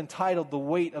sermon entitled The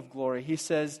Weight of Glory. He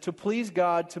says, to please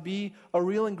God, to be a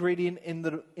real ingredient in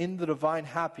the divine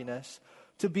happiness,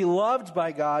 to be loved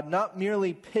by God, not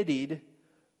merely pitied,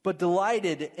 but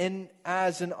delighted in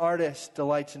as an artist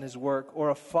delights in his work, or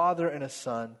a father and a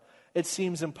son, it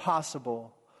seems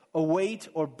impossible. A weight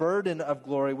or burden of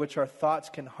glory which our thoughts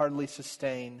can hardly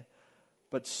sustain,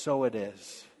 but so it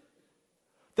is.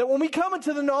 That when we come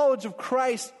into the knowledge of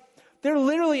Christ, they're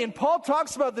literally, and Paul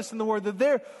talks about this in the Word,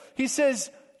 that he says,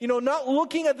 not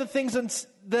looking at the things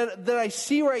that I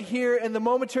see right here in the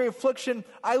momentary affliction,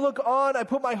 I look on, I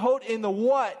put my hope in the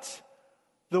what?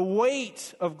 The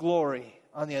weight of glory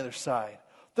on the other side.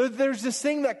 There's this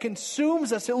thing that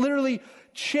consumes us. It literally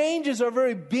changes our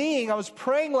very being. I was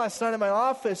praying last night in my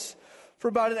office for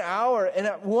about an hour, and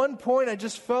at one point I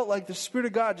just felt like the Spirit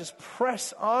of God just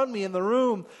press on me in the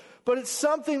room. But it's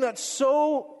something that's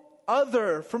so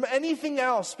other from anything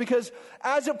else, because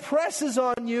as it presses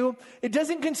on you, it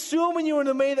doesn't consume you in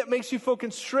a way that makes you feel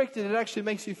constricted. It actually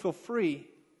makes you feel free.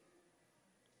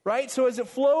 Right? So as it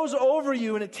flows over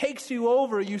you and it takes you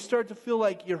over, you start to feel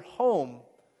like you're home.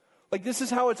 Like this is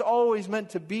how it's always meant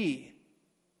to be.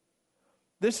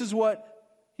 This is what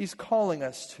He's calling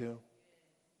us to.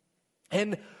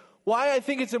 And why I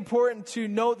think it's important to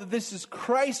note that this is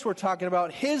Christ we're talking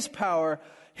about, His power,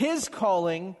 His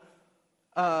calling,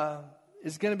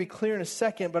 is going to be clear in a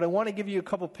second, but I want to give you a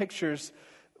couple pictures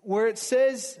where it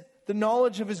says the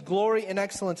knowledge of His glory and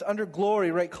excellence. Under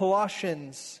glory, right?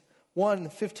 Colossians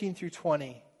 1:15 through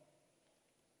 20.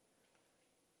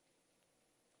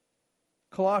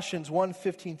 Colossians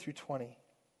 1:15 through 20.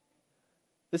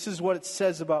 This is what it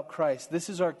says about Christ. This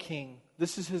is our King.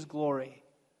 This is His glory.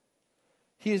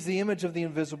 He is the image of the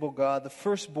invisible God, the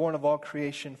firstborn of all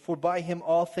creation. For by Him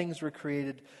all things were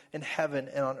created in heaven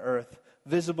and on earth,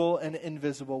 visible and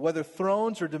invisible, whether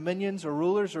thrones or dominions or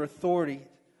rulers or authority.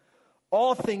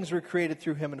 All things were created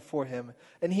through Him and for Him.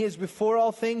 And He is before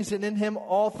all things, and in Him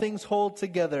all things hold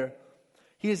together.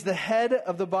 He is the head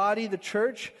of the body, the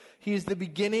church. He is the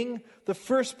beginning, the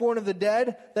firstborn of the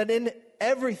dead, that in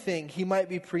everything He might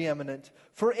be preeminent.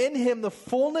 For in Him the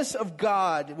fullness of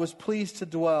God was pleased to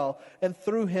dwell, and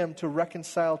through Him to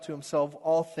reconcile to Himself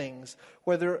all things,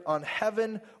 whether on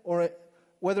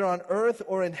earth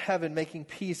or in heaven, making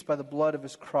peace by the blood of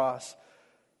His cross.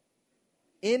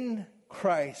 In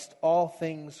Christ all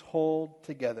things hold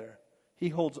together. He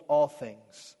holds all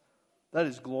things. That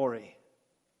is glory.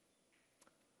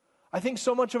 I think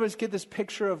so much of us get this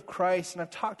picture of Christ, and I've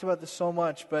talked about this so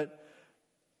much, but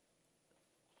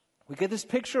we get this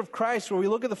picture of Christ where we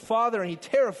look at the Father and He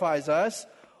terrifies us.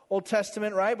 Old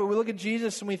Testament, right? But we look at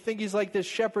Jesus and we think He's like this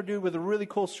shepherd dude with a really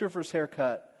cool surfer's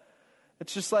haircut.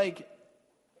 It's just like,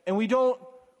 and we don't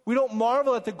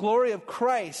marvel at the glory of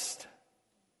Christ.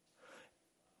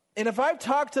 And if I've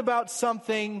talked about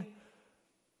something,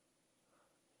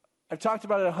 I've talked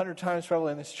about it 100 times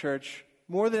probably in this church.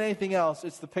 More than anything else,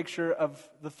 it's the picture of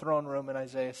the throne room in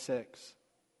Isaiah 6.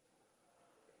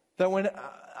 That when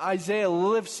Isaiah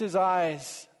lifts his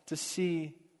eyes to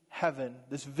see heaven,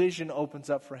 this vision opens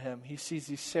up for him. He sees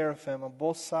these seraphim on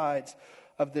both sides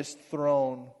of this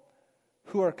throne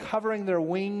who are covering their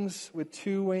wings with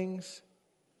 2 wings.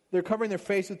 They're covering their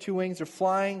face with 2 wings. They're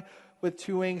flying with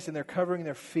 2 wings, and they're covering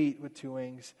their feet with 2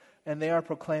 wings. And they are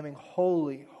proclaiming,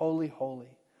 holy, holy,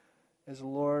 holy is the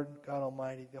Lord God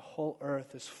Almighty. The whole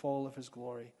earth is full of His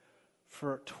glory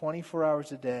for 24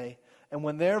 hours a day. And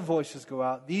when their voices go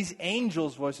out, these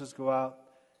angels' voices go out,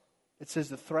 it says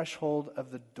the threshold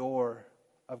of the door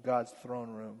of God's throne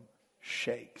room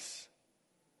shakes.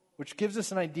 Which gives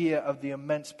us an idea of the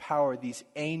immense power these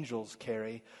angels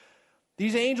carry.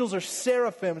 These angels are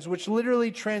seraphims, which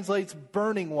literally translates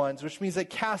burning ones, which means they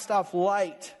cast off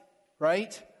light,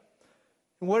 right?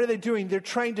 And what are they doing? They're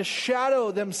trying to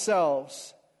shadow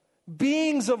themselves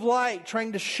beings of light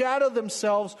trying to shadow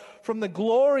themselves from the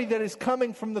glory that is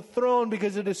coming from the throne,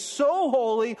 because it is so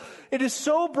holy, it is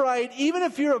so bright. Even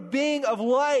if you're a being of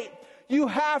light, you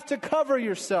have to cover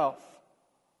yourself.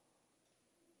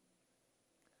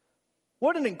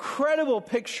 What an incredible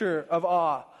picture of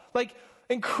awe. Like,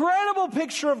 incredible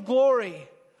picture of glory.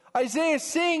 Isaiah is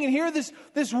saying, and here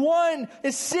this one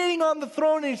is sitting on the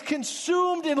throne and he's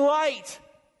consumed in light.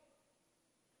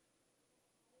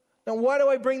 Now, why do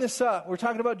I bring this up? We're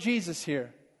talking about Jesus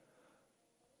here.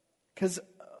 Because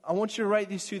I want you to write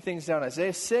these two things down.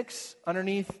 Isaiah 6,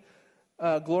 underneath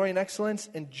glory and excellence,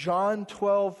 and John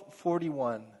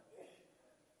 12:41.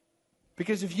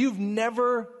 Because if you've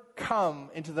never come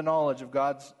into the knowledge of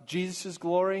Jesus'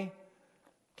 glory,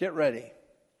 get ready.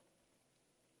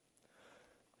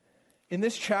 In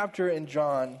this chapter in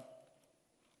John,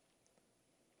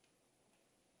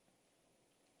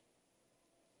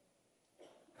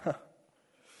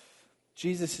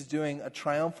 Jesus is doing a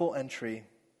triumphal entry.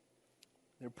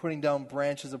 They're putting down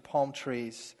branches of palm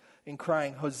trees and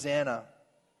crying, Hosanna.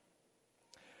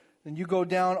 Then you go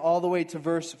down all the way to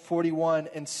verse 41,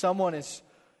 and someone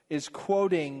is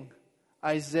quoting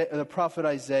Isaiah, the prophet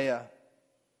Isaiah.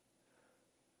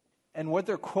 And what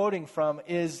they're quoting from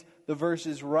is the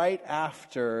verses right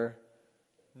after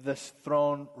this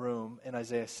throne room in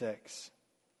Isaiah 6.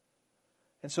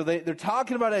 And so they're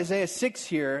talking about Isaiah 6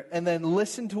 here, and then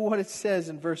listen to what it says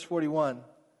in verse 41. It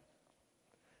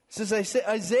says,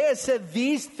 Isaiah said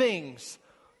these things,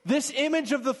 this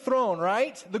image of the throne,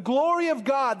 right? The glory of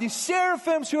God, these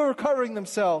seraphims who are covering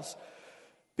themselves,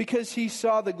 because he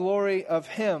saw the glory of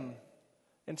him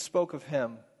and spoke of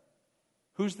him.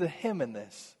 Who's the him in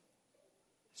this?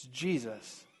 It's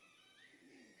Jesus.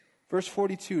 Verse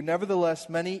 42, nevertheless,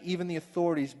 many, even the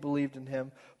authorities, believed in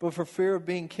him, but for fear of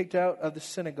being kicked out of the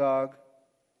synagogue,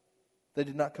 they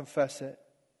did not confess it.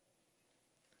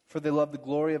 For they loved the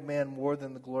glory of man more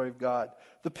than the glory of God.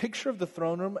 The picture of the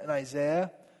throne room in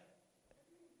Isaiah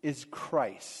is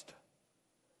Christ.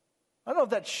 I don't know if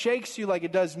that shakes you like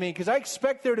it does me, because I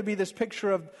expect there to be this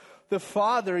picture of the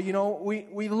Father. You know,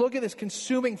 we look at this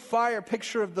consuming fire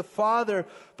picture of the Father,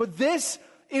 but this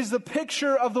is the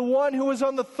picture of the one who was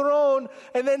on the throne,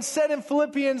 and then said in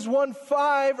Philippians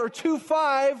 1:5 or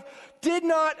 2:5, did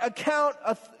not account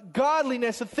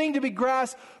godliness a thing to be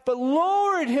grasped, but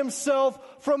lowered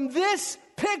himself from this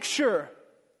picture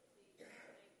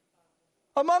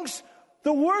amongst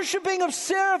the worshiping of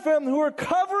seraphim who are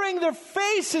covering their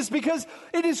faces, because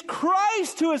it is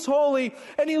Christ who is holy.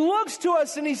 And he looks to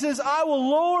us and he says, I will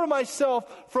lower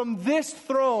myself from this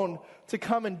throne to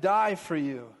come and die for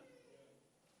you.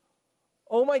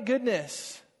 Oh my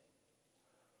goodness.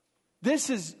 This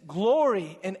is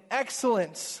glory and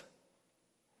excellence.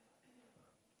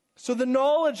 So the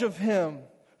knowledge of him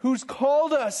who's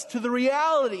called us to the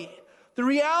reality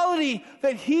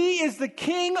that he is the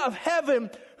King of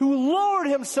heaven who lowered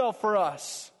himself for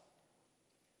us.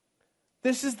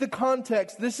 This is the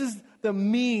context. This is the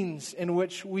means in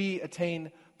which we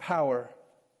attain power.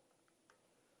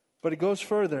 But it goes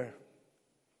further.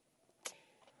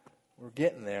 We're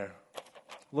getting there.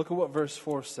 Look at what verse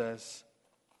 4 says.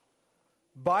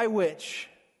 By which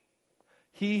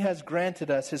he has granted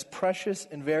us his precious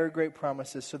and very great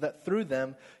promises, so that through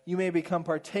them you may become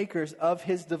partakers of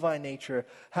his divine nature,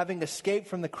 having escaped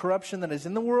from the corruption that is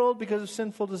in the world because of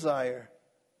sinful desire.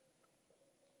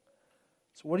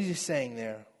 So what is he saying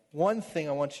there? One thing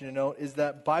I want you to note is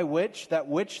that by which, that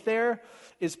which there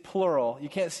is plural. You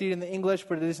can't see it in the English,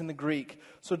 but it is in the Greek.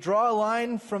 So draw a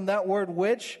line from that word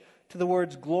which to the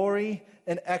words glory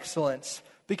and excellence,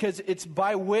 because it's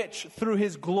by which, through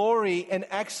his glory and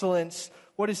excellence,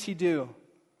 what does he do?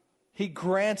 He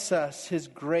grants us his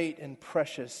great and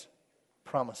precious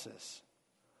promises.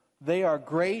 They are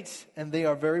great and they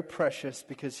are very precious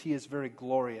because he is very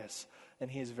glorious and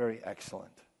he is very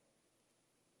excellent.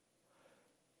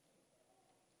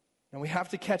 And we have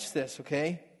to catch this,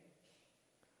 okay?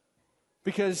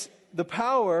 Because the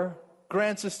power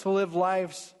grants us to live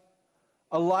lives,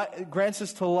 grants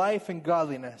us to life and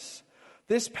godliness.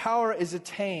 This power is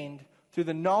attained through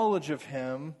the knowledge of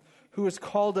him who has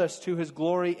called us to his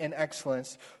glory and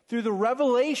excellence. Through the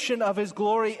revelation of his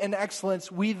glory and excellence,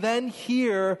 we then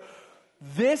hear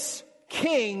this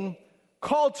King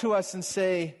call to us and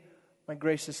say, my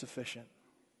grace is sufficient.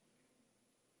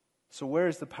 So where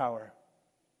is the power?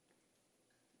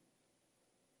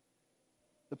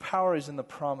 The power is in the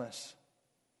promise.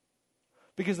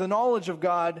 Because the knowledge of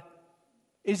God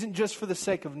isn't just for the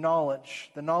sake of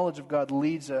knowledge. The knowledge of God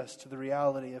leads us to the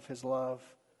reality of his love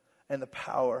and the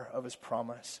power of his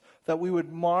promise. That we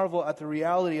would marvel at the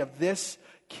reality of this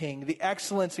King, the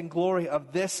excellence and glory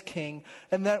of this King,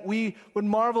 and that we would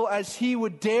marvel as he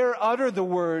would dare utter the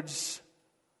words,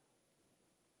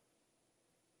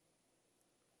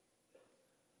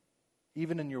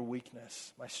 "Even in your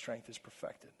weakness, my strength is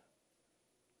perfected."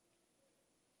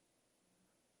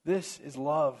 This is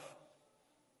love,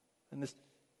 and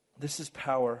this is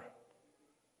power.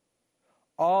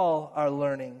 All our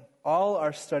learning, all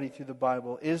our study through the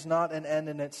Bible is not an end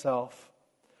in itself.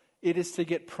 It is to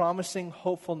get promising,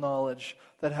 hopeful knowledge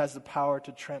that has the power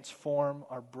to transform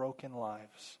our broken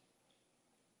lives.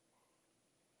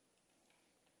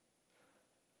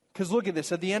 Because look at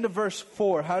this. At the end of verse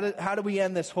 4, how do we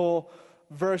end this whole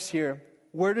verse here?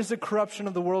 Where does the corruption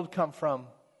of the world come from?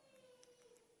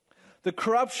 The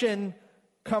corruption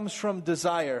comes from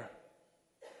desire.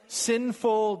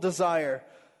 Sinful desire.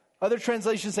 Other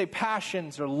translations say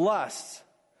passions or lusts.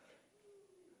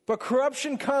 But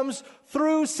corruption comes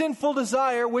through sinful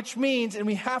desire, which means, and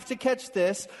we have to catch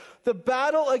this, the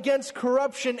battle against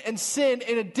corruption and sin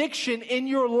and addiction in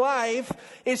your life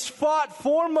is fought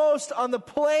foremost on the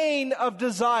plane of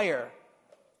desire.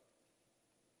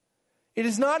 It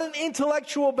is not an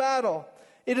intellectual battle.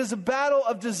 It is a battle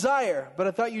of desire. But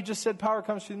I thought you just said power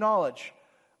comes through knowledge.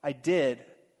 I did.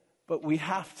 But we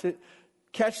have to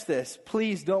catch this.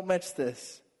 Please don't miss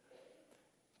this.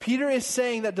 Peter is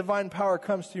saying that divine power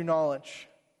comes through knowledge.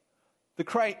 The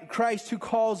Christ who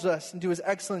calls us into his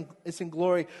excellence and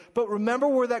glory. But remember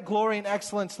where that glory and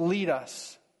excellence lead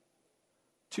us.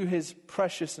 To his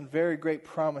precious and very great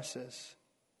promises.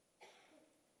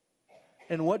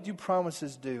 And what do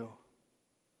promises do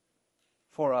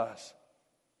for us?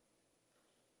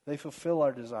 They fulfill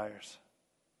our desires.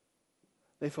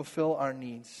 They fulfill our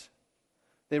needs.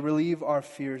 They relieve our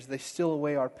fears. They steal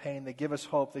away our pain. They give us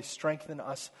hope. They strengthen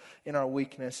us in our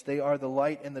weakness. They are the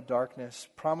light in the darkness.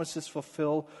 Promises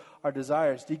fulfill our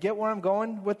desires. Do you get where I'm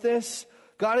going with this?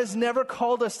 God has never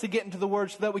called us to get into the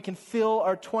Word so that we can fill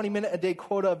our 20-minute-a-day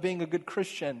quota of being a good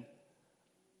Christian.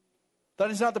 That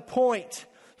is not the point.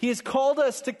 He has called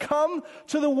us to come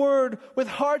to the Word with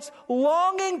hearts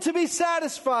longing to be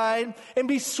satisfied and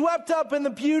be swept up in the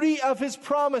beauty of His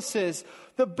promises.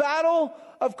 The battle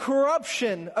of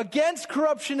corruption against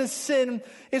corruption and sin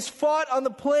is fought on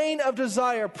the plane of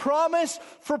desire, promise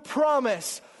for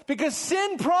promise. Because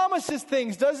sin promises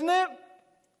things, doesn't it?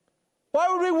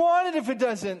 Why would we want it if it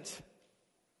doesn't?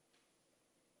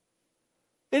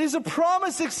 It is a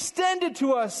promise extended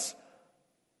to us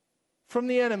from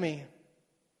the enemy.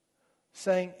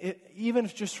 Saying, even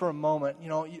if just for a moment,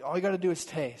 all you got to do is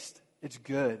taste. It's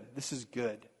good. This is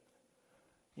good.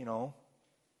 You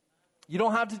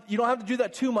don't have to do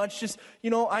that too much. Just,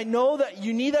 I know that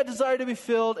you need that desire to be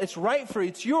filled. It's right for you.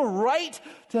 It's your right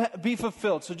to be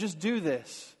fulfilled. So just do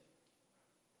this.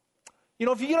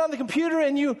 If you get on the computer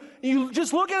and you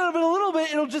just look at it a little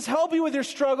bit, it'll just help you with your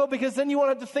struggle because then you won't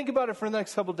have to think about it for the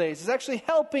next couple of days. It's actually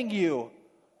helping you.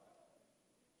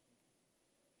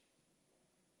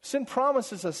 Sin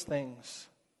promises us things.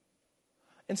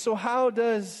 And so how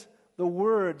does the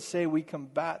Word say we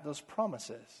combat those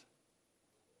promises?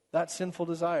 That sinful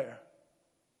desire.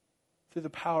 Through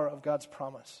the power of God's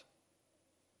promise.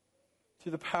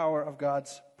 Through the power of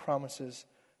God's promises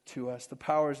to us. The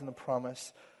power is in the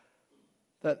promise.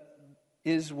 That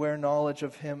is where knowledge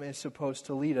of Him is supposed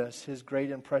to lead us. His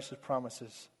great and precious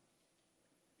promises.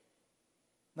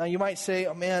 Now you might say,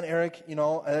 oh man, Eric,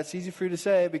 that's easy for you to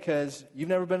say because you've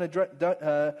never been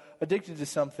addicted to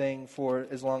something for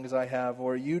as long as I have,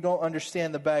 or you don't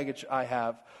understand the baggage I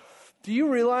have. Do you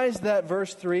realize that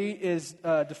verse 3 is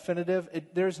definitive?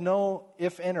 There's no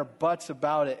if, and, or buts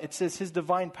about it. It says His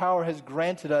divine power has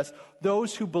granted us.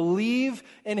 Those who believe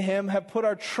in Him have put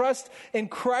our trust in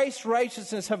Christ's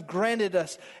righteousness, have granted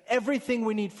us everything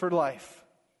we need for life.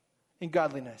 In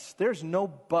godliness. There's no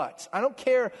buts. I don't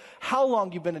care how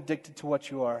long you've been addicted to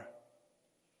what you are.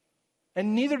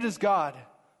 And neither does God.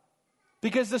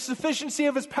 Because the sufficiency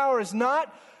of His power is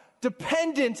not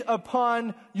dependent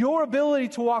upon your ability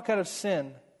to walk out of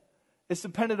sin. It's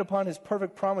dependent upon His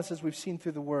perfect promises we've seen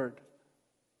through the Word.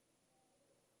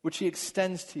 Which He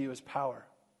extends to you as power.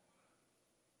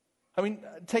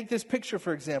 Take this picture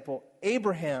for example.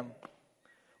 Abraham.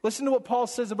 Listen to what Paul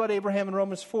says about Abraham in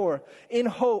Romans 4. In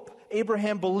hope,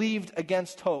 Abraham believed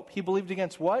against hope. He believed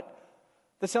against what?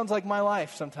 That sounds like my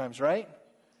life sometimes, right?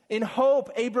 In hope,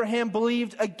 Abraham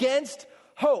believed against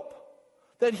hope.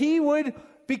 That he would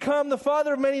become the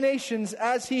father of many nations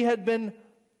as he had been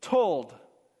told.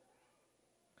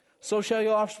 So shall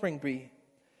your offspring be.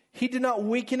 He did not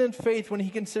weaken in faith when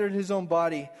he considered his own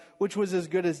body, which was as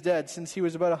good as dead, since he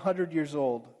was about 100 years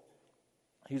old.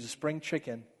 He was a spring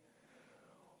chicken.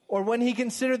 Or when he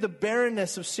considered the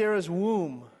barrenness of Sarah's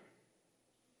womb.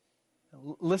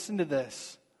 Listen to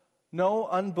this. No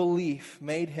unbelief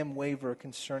made him waver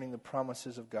concerning the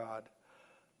promises of God,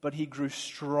 but he grew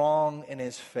strong in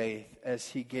his faith as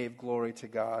he gave glory to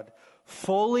God,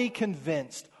 fully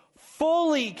convinced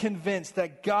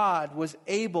that God was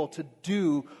able to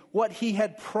do what he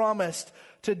had promised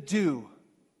to do.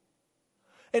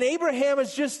 And Abraham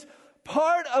is just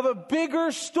part of a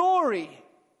bigger story.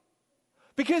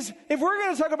 Because if we're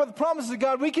going to talk about the promises of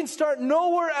God, we can start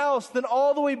nowhere else than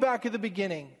all the way back at the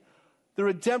beginning. The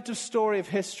redemptive story of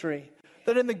history.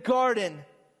 That in the garden,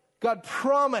 God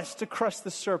promised to crush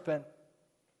the serpent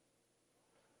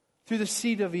through the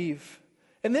seed of Eve.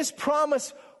 And this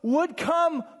promise would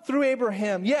come through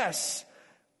Abraham, yes.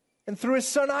 And through his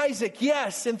son Isaac,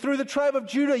 yes. And through the tribe of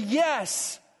Judah,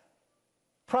 yes.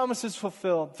 Promises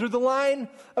fulfilled. Through the line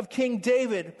of King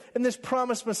David, and this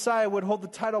promised Messiah would hold the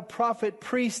title prophet,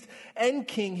 priest, and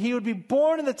king. He would be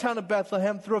born in the town of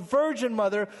Bethlehem through a virgin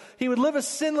mother. He would live a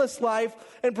sinless life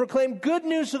and proclaim good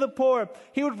news to the poor.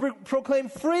 He would proclaim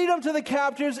freedom to the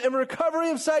captives and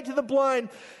recovery of sight to the blind,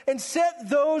 and set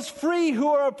those free who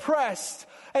are oppressed.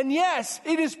 And yes,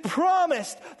 it is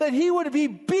promised that he would be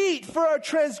beat for our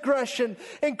transgression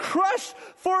and crushed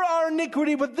for our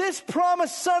iniquity. But this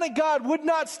promised Son of God would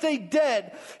not stay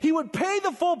dead. He would pay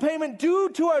the full payment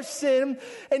due to our sin,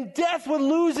 and death would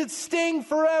lose its sting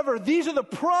forever. These are the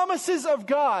promises of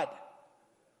God.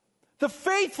 The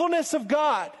faithfulness of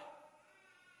God.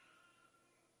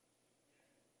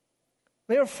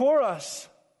 They are for us.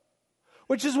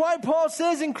 Which is why Paul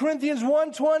says in Corinthians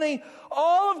 1:20,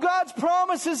 all of God's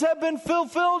promises have been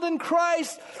fulfilled in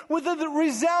Christ with a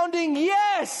resounding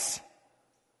yes.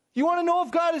 You want to know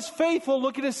if God is faithful?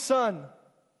 Look at his Son.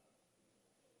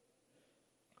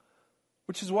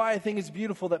 Which is why I think it's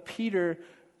beautiful that Peter,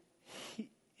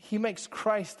 he makes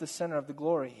Christ the center of the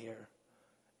glory here.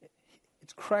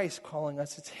 It's Christ calling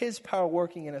us. It's his power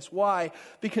working in us. Why?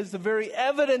 Because the very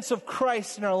evidence of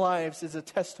Christ in our lives is a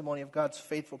testimony of God's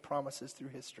faithful promises through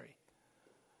history.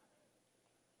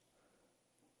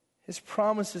 His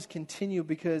promises continue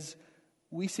because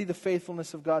we see the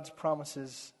faithfulness of God's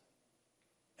promises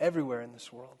everywhere in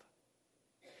this world.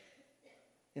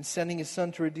 In sending his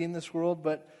Son to redeem this world,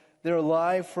 but they're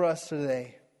alive for us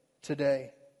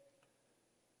today.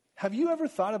 Have you ever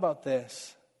thought about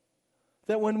this?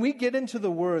 That when we get into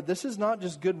the Word, this is not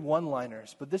just good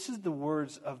one-liners, but this is the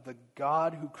words of the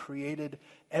God who created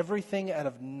everything out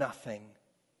of nothing.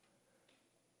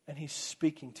 And he's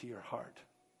speaking to your heart.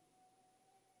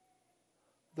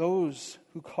 Those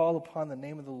who call upon the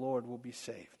name of the Lord will be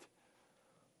saved.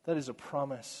 That is a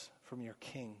promise from your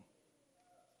King.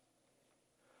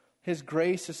 His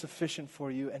grace is sufficient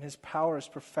for you, and his power is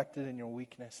perfected in your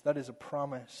weakness. That is a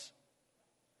promise.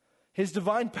 His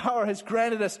divine power has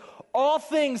granted us all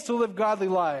things to live godly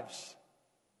lives.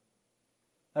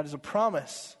 That is a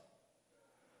promise.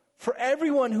 For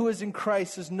everyone who is in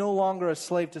Christ is no longer a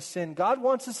slave to sin. God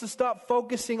wants us to stop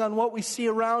focusing on what we see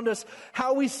around us,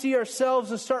 how we see ourselves,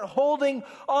 and start holding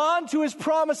on to his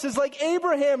promises like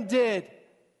Abraham did.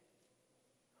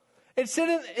 It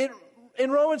said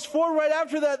in Romans 4 right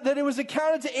after that it was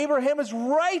accounted to Abraham as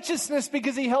righteousness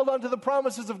because he held on to the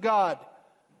promises of God.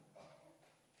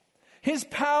 His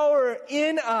power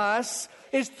in us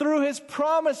is through his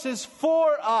promises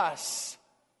for us.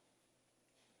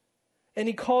 And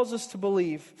he calls us to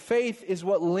believe. Faith is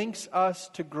what links us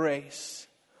to grace.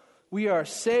 We are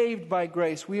saved by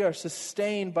grace. We are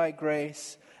sustained by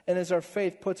grace. And as our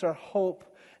faith puts our hope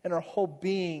and our whole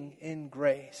being in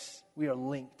grace, we are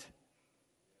linked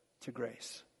to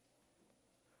grace.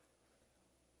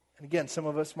 And again, some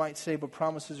of us might say, but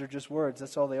promises are just words.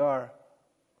 That's all they are.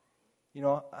 You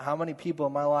know, how many people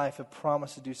in my life have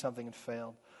promised to do something and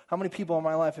failed? How many people in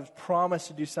my life have promised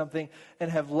to do something and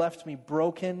have left me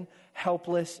broken,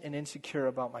 helpless, and insecure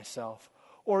about myself?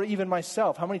 Or even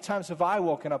myself. How many times have I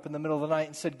woken up in the middle of the night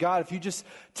and said, God, if you just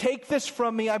take this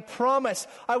from me, I promise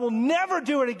I will never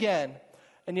do it again.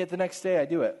 And yet the next day I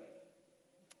do it.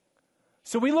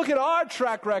 So we look at our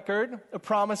track record of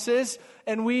promises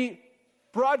and we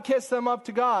broadcast them up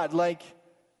to God like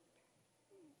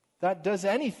that does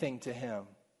anything to him.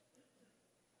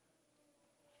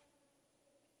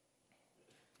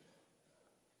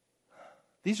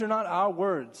 These are not our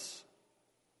words.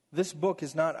 This book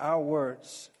is not our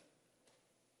words.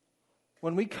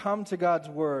 When we come to God's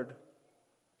word,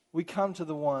 we come to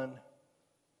the one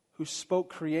who spoke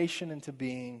creation into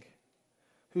being,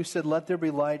 who said, let there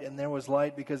be light, and there was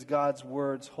light, because God's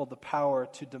words hold the power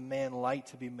to demand light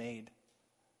to be made.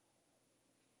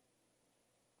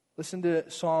 Listen to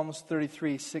Psalms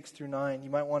 33, 6 through 9. You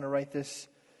might want to write this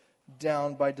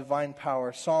down by divine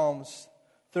power. Psalms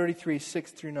 33,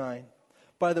 6 through 9.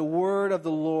 By the word of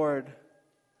the Lord,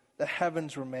 the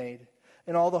heavens were made,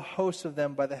 and all the hosts of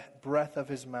them by the breath of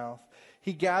his mouth.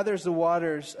 He gathers the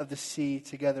waters of the sea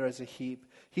together as a heap.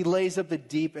 He lays up the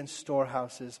deep in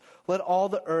storehouses. Let all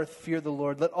the earth fear the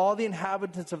Lord. Let all the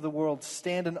inhabitants of the world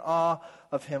stand in awe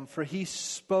of him. For he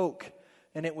spoke,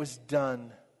 and it was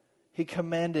done. He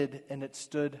commanded, and it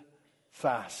stood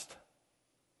fast.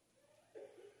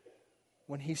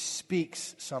 When he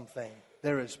speaks something,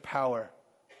 there is power.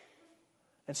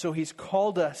 And so he's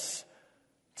called us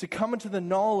to come into the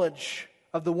knowledge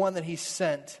of the one that he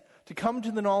sent, to come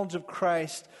to the knowledge of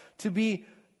Christ, to be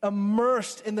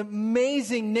immersed in the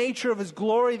amazing nature of his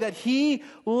glory, that he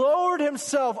lowered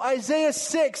himself, Isaiah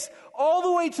 6, all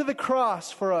the way to the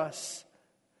cross for us.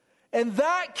 And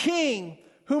that king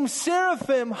whom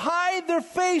seraphim hide their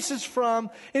faces from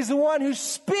is the one who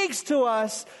speaks to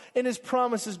us and his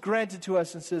promises granted to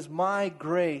us and says, my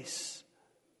grace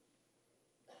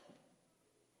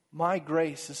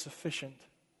is sufficient.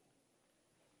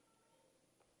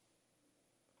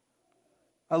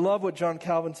 I love what John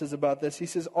Calvin says about this. He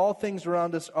says, all things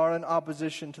around us are in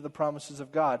opposition to the promises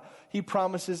of God. He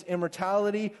promises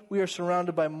immortality. We are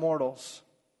surrounded by mortals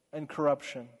and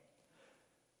corruption.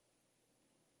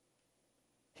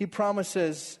 He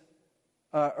promises,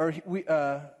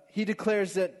 he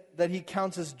declares that he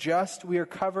counts us just. We are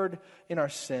covered in our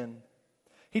sin.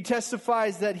 He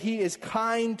testifies that he is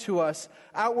kind to us.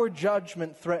 Outward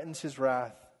judgment threatens his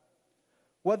wrath.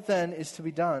 What then is to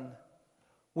be done?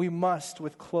 We must,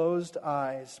 with closed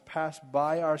eyes, pass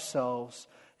by ourselves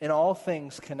in all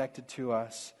things connected to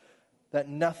us, that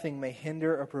nothing may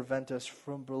hinder or prevent us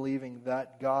from believing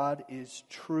that God is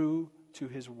true to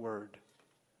his word.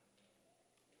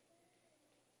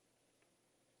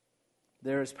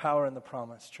 There is power in the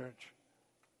promise, church.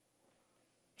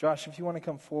 Josh, if you want to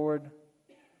come forward.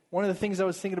 One of the things I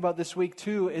was thinking about this week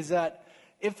too is that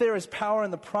if there is power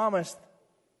in the promise,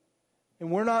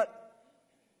 and we're not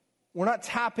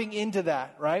tapping into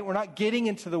that, right? We're not getting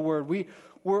into the word.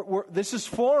 This is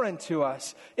foreign to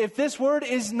us. If this word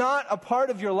is not a part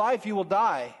of your life, you will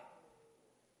die.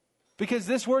 Because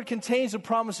this word contains the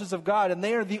promises of God, and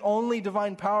they are the only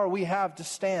divine power we have to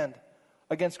stand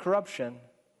against corruption.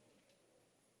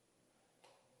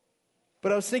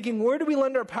 But I was thinking, where do we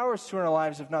lend our powers to in our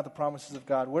lives if not the promises of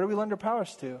God? Where do we lend our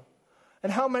powers to?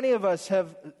 And how many of us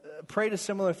have prayed a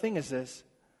similar thing as this?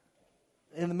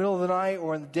 In the middle of the night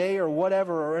or in the day or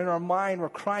whatever, or in our mind, we're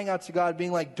crying out to God,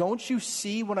 being like, don't you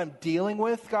see what I'm dealing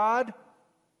with, God?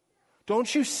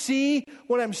 Don't you see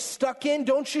what I'm stuck in?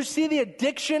 Don't you see the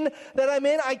addiction that I'm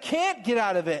in? I can't get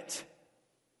out of it.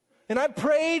 And I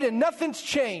prayed and nothing's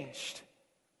changed.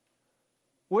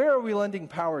 Where are we lending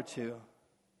power to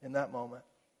in that moment?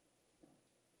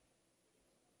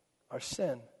 Our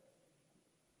sin.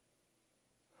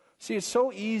 See, it's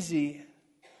so easy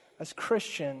as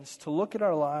Christians to look at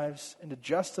our lives and to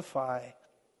justify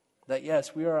that,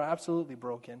 yes, we are absolutely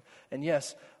broken. And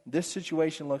yes, this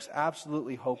situation looks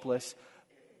absolutely hopeless.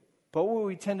 But what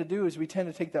we tend to do is we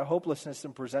tend to take that hopelessness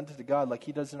and present it to God like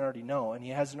he doesn't already know and he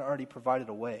hasn't already provided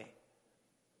a way.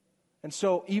 And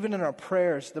so even in our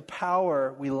prayers, the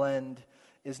power we lend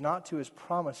is not to his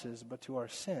promises, but to our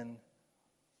sin.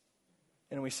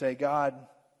 And we say, God,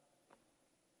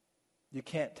 you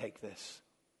can't take this.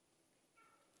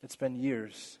 It's been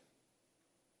years,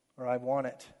 or I want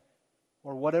it,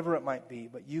 or whatever it might be,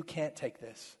 but you can't take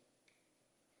this.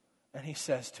 And he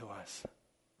says to us,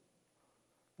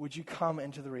 would you come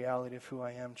into the reality of who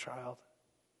I am, child?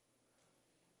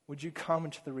 Would you come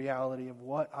into the reality of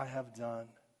what I have done?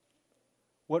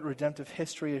 What redemptive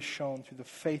history has shown through the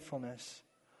faithfulness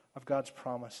of God's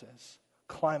promises,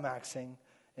 climaxing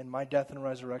in my death and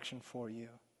resurrection for you,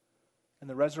 and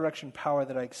the resurrection power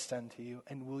that I extend to you,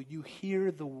 and will you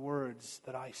hear the words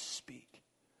that I speak?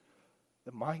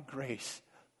 That my grace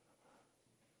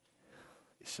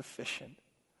is sufficient.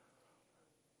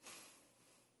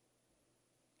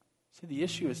 See, the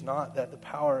issue is not that the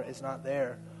power is not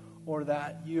there, or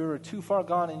that you're too far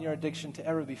gone in your addiction to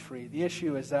ever be free. The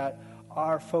issue is that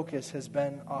our focus has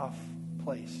been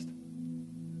off-placed.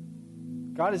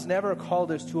 God has never called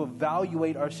us to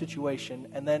evaluate our situation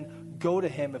and then go to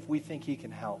him if we think he can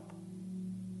help.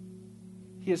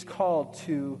 He is called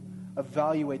to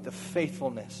evaluate the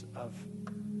faithfulness of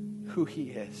who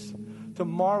he is, to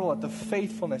marvel at the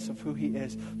faithfulness of who he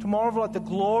is, to marvel at the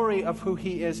glory of who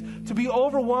he is, to be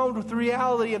overwhelmed with the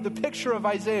reality of the picture of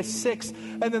Isaiah 6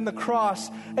 and then the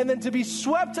cross, and then to be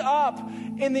swept up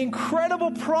in the incredible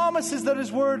promises that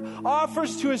his word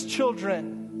offers to his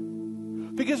children.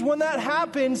 Because when that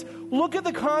happens, look at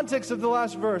the context of the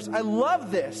last verse. I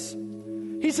love this.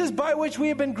 He says, by which we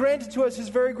have been granted to us his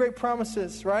very great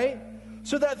promises, right?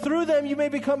 So that through them you may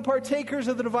become partakers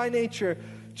of the divine nature.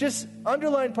 Just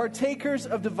underline partakers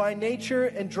of divine nature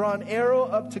and draw an arrow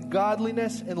up to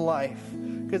godliness and life.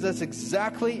 Because that's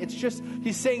exactly,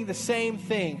 he's saying the same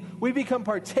thing. We become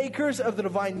partakers of the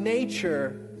divine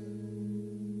nature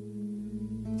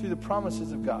through the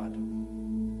promises of God.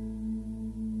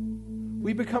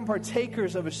 We become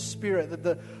partakers of his Spirit,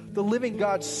 that the living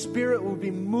God's Spirit will be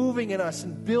moving in us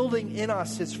and building in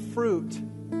us his fruit,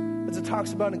 as it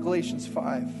talks about in Galatians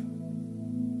 5.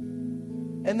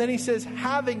 And then he says,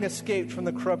 having escaped from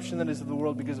the corruption that is of the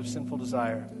world because of sinful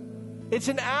desire. It's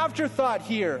an afterthought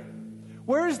here.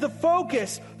 Where is the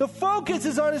focus? The focus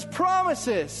is on his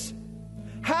promises.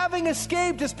 Having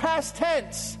escaped is past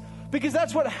tense, because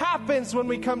that's what happens when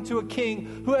we come to a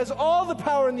king who has all the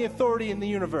power and the authority in the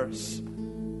universe.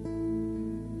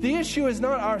 The issue is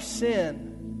not our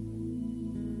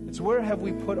sin. It's where have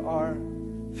we put our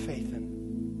faith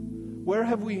in? Where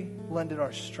have we lended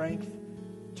our strength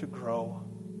to grow?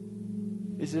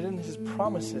 Is it in his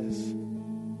promises?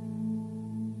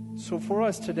 So for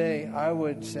us today, I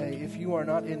would say, if you are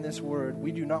not in this word,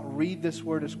 we do not read this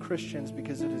word as Christians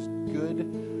because it is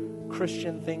good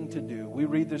Christian thing to do. We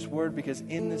read this word because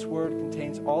in this word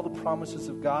contains all the promises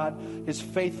of God, his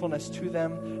faithfulness to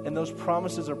them, and those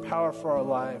promises are power for our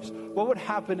lives. What would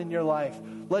happen in your life?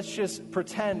 Let's just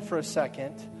pretend for a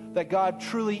second that God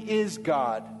truly is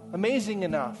God. Amazing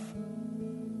enough.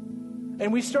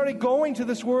 And we started going to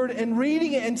this word and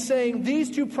reading it and saying,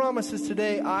 these two promises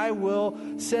today I will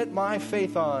set my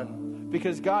faith on,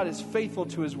 because God is faithful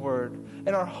to his word.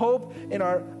 And our hope and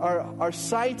our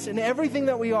sights and everything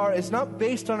that we are is not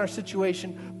based on our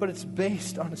situation, but it's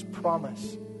based on his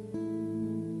promise.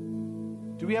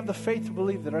 Do we have the faith to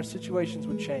believe that our situations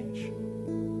would change?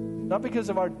 Not because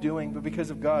of our doing, but because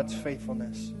of God's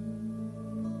faithfulness.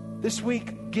 This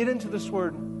week, get into this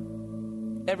word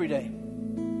every day.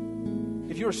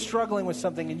 If you are struggling with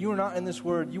something and you are not in this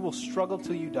word, you will struggle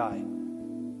till you die.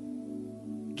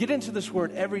 Get into this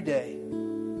word every day.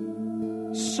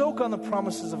 Soak on the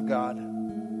promises of God.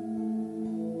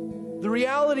 The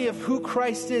reality of who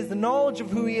Christ is, the knowledge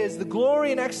of who he is, the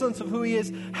glory and excellence of who he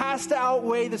is, has to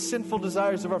outweigh the sinful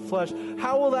desires of our flesh.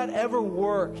 How will that ever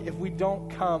work if we don't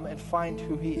come and find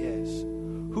who he is,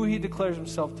 who he declares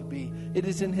himself to be? It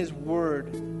is in his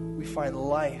word we find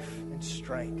life and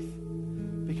strength,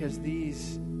 because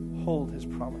these hold his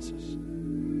promises.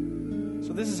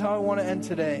 So this is how I want to end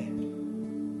today.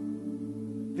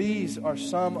 These are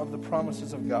some of the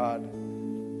promises of God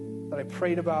that I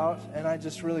prayed about, and I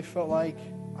just really felt like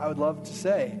I would love to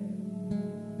say.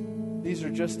 These are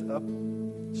just a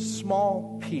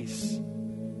small piece.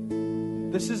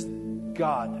 This is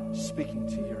God speaking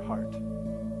to your heart.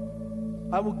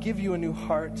 I will give you a new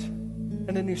heart,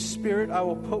 and a new spirit I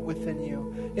will put within you.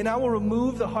 And I will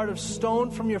remove the heart of stone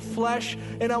from your flesh,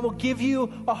 and I will give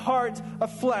you a heart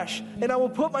of flesh. And I will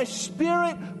put my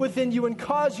spirit within you and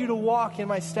cause you to walk in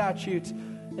my statutes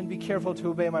and be careful to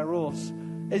obey my rules.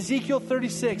 Ezekiel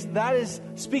 36, that is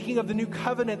speaking of the new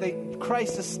covenant that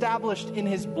Christ established in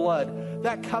his blood.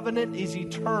 That covenant is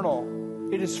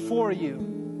eternal. It is for you.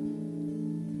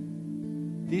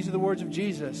 These are the words of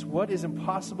Jesus. What is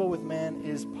impossible with man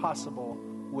is possible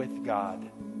with God.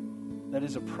 That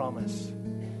is a promise.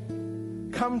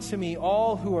 Come to me,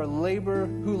 all who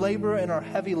labor and are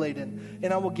heavy laden,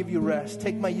 and I will give you rest.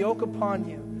 Take my yoke upon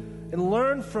you and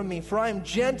learn from me, for I am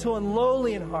gentle and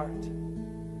lowly in heart.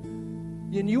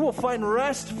 And you will find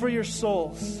rest for your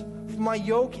souls. For my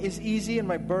yoke is easy and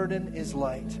my burden is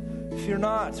light. Fear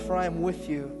not, for I am with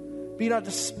you. Be not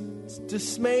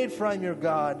dismayed, for I am your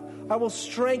God. I will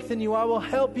strengthen you. I will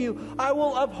help you. I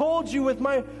will uphold you with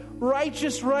my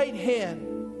righteous right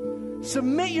hand.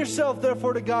 Submit yourself,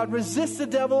 therefore, to God. Resist the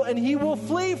devil, and he will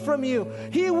flee from you.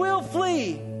 He will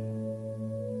flee.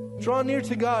 Draw near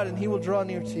to God, and he will draw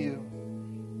near to you.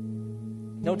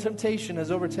 No temptation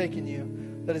has overtaken you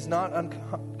that is not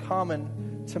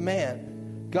uncommon to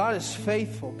man. God is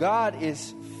faithful. God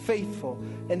is faithful,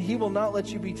 and he will not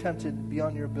let you be tempted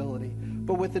beyond your ability.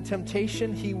 But with the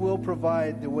temptation, he will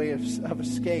provide the way of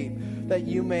escape, that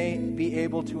you may be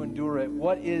able to endure it.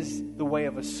 What is the way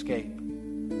of escape?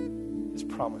 His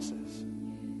promises.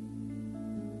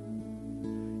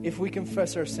 If we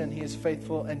confess our sin, he is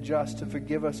faithful and just to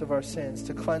forgive us of our sins,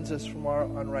 to cleanse us from our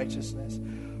unrighteousness.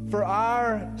 For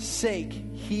our sake,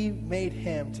 he made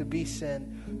him to be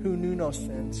sin, who knew no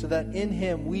sin, so that in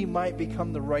him we might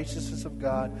become the righteousness of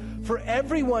God. For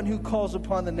everyone who calls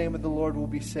upon the name of the Lord will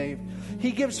be saved.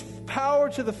 He gives power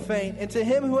to the faint, and to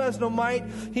him who has no might,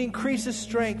 he increases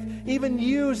strength. Even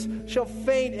youths shall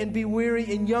faint and be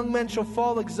weary, and young men shall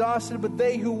fall exhausted, but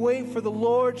they who wait for the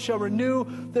Lord shall renew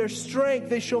their strength.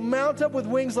 They shall mount up with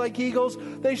wings like eagles.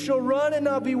 They shall run and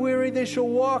not be weary. They shall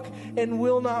walk and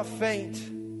will not faint.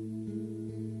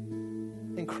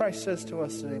 And Christ says to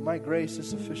us today, my grace is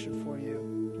sufficient for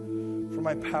you, for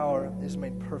my power is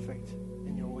made perfect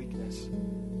in your weakness.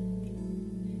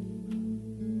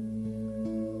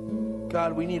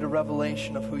 God, we need a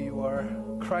revelation of who you are.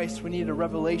 Christ, we need a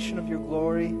revelation of your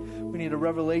glory. We need a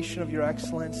revelation of your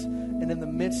excellence. And in the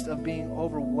midst of being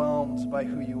overwhelmed by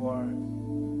who you are,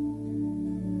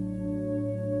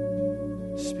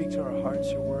 speak to our hearts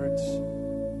your words.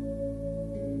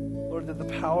 Lord, that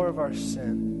the power of our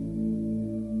sin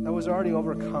that was already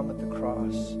overcome at the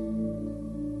cross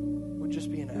would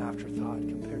just be an afterthought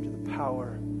compared to the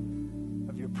power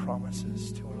of your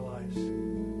promises to our lives.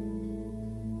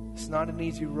 It's not an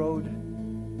easy road.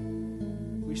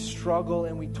 We struggle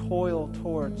and we toil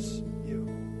towards you.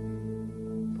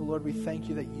 But Lord, we thank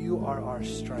you that you are our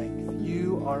strength.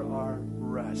 You are our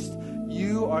rest.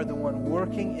 You are the one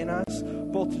working in us,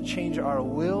 both to change our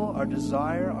will, our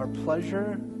desire, our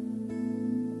pleasure,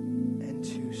 and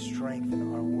to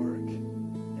strengthen our work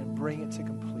and bring it to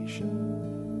completion.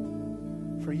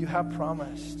 For you have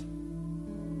promised.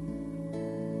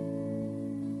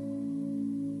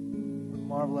 We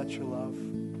marvel at your love.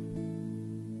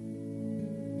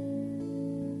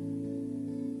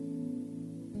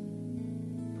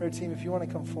 Prayer team, if you want to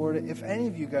come forward, if any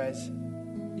of you guys,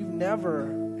 you've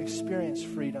never experienced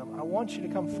freedom, I want you to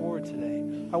come forward today.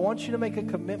 I want you to make a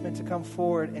commitment to come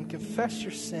forward and confess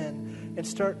your sin and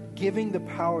start giving the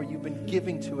power you've been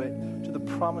giving to it to the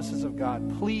promises of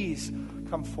God. Please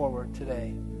come forward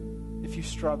today if you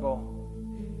struggle.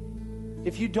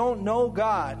 If you don't know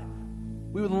God,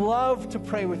 we would love to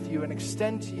pray with you and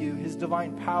extend to you his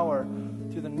divine power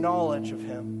through the knowledge of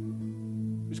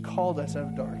him who's called us out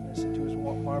of darkness into his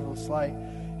marvelous light.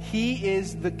 He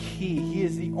is the key. He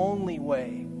is the only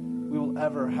way we will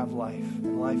ever have life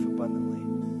and life abundantly,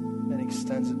 and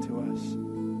extends it to us.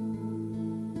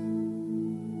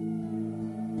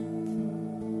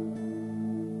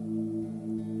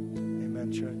 Amen,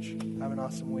 church. Have an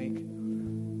awesome week.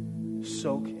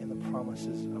 Soak in the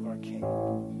promises of our King.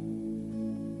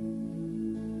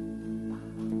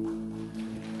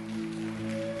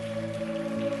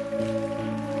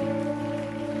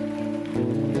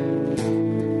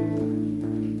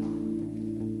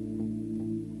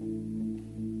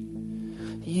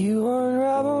 You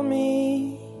unravel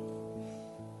me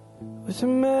with a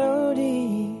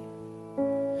melody.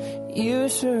 You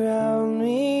surround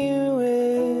me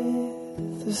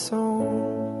with a song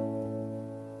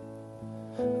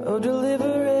of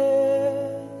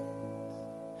deliverance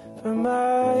from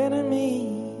my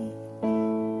enemy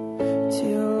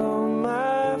till all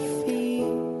my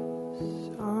fears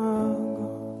are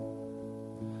gone.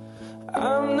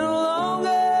 I'm no longer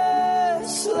a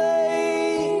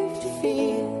slave to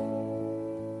fear.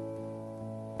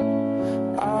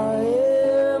 I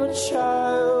am a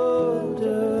child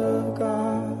of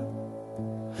God.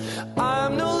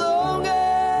 I'm no longer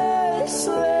a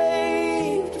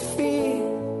slave to fear.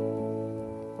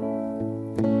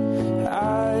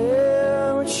 I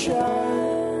am a child.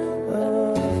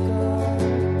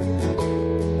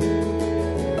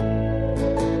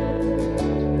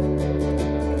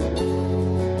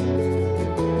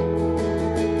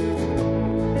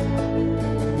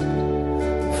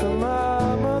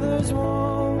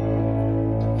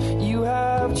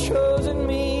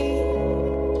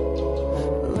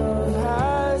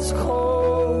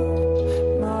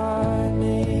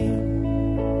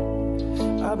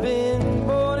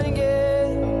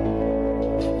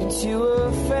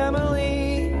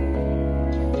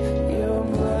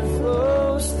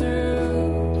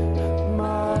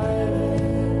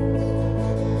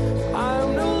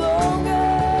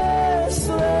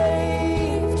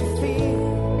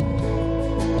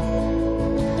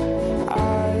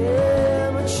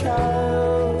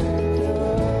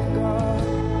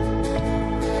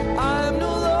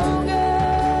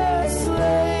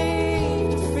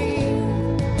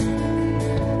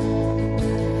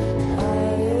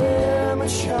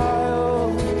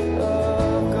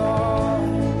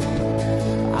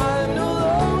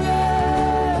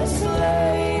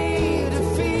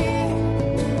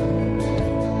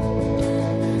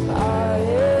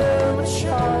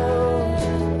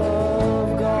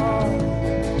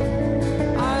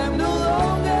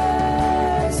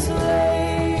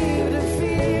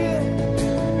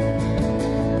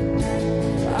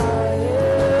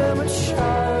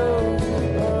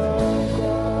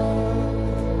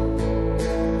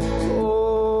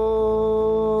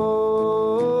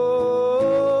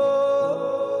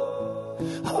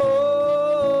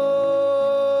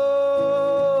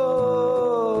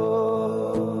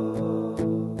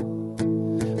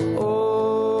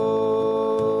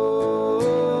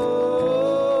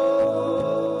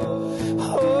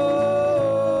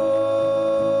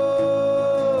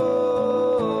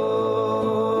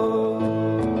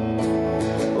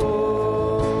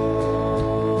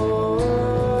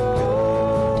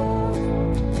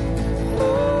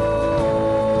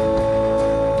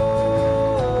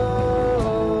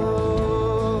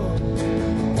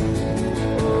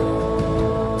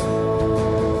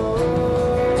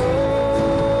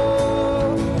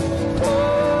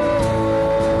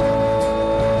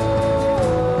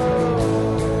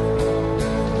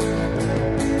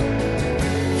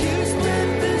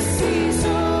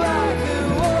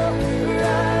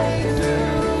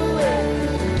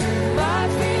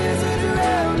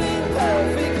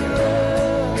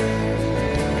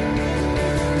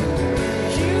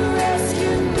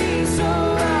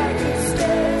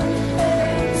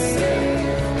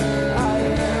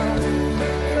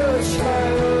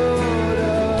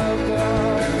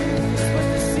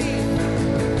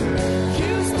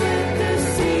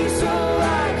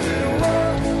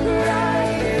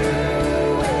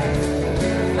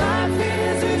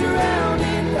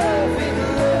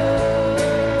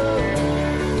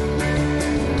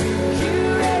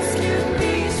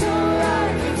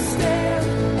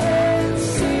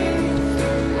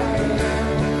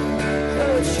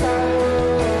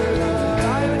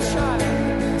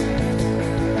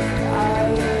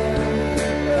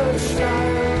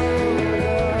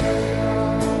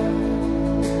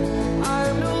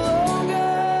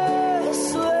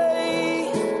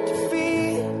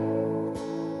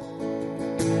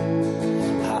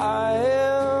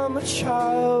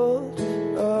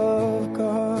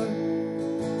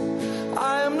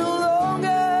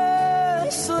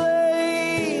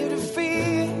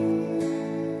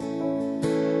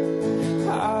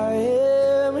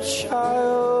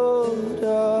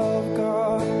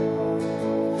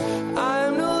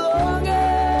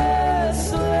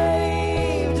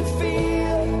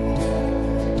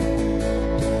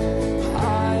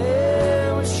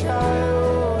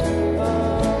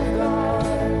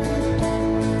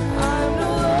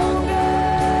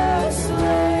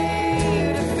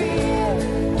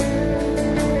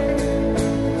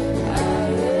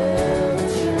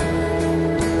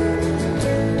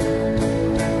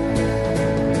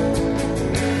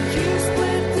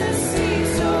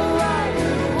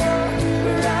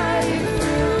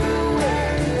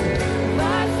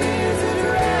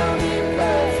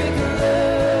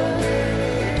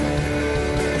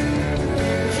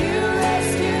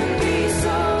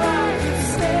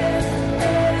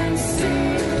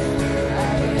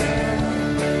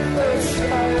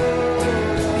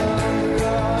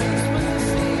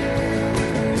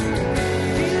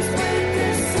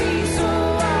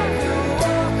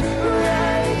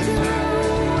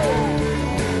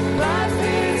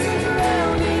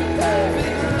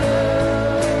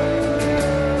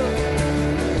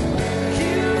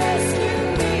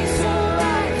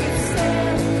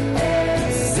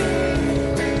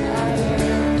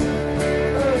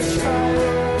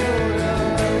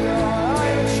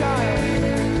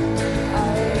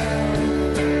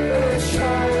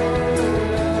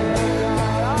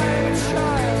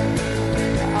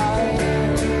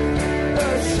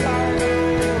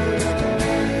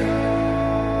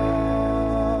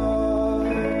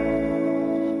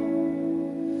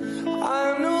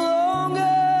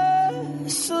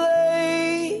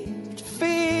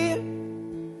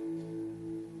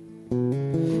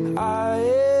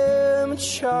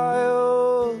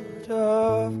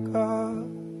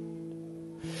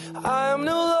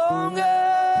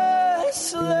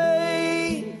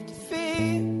 slave to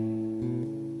fear.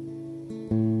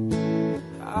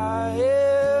 I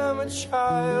am a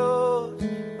child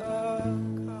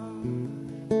of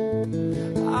God.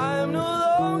 I am no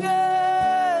longer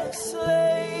a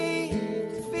slave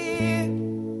to fear.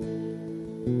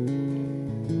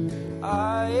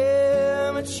 I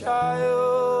am a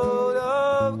child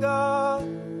of God.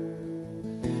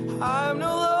 I'm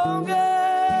no longer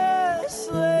a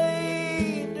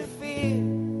slave to fear.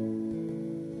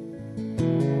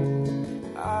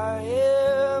 I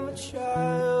am a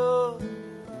child.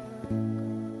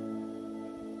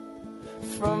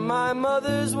 From my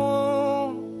mother's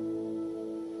womb,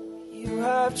 you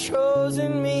have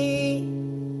chosen me.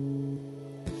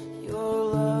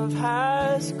 Your love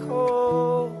has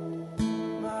called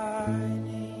my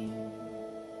name,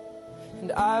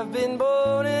 and I've been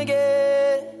born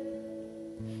again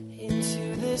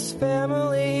into this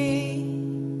family.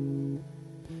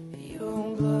 Your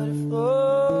own blood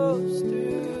flows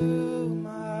through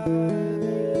my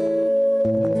veins.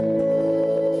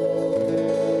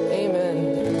 Amen.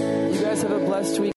 You guys have a blessed week.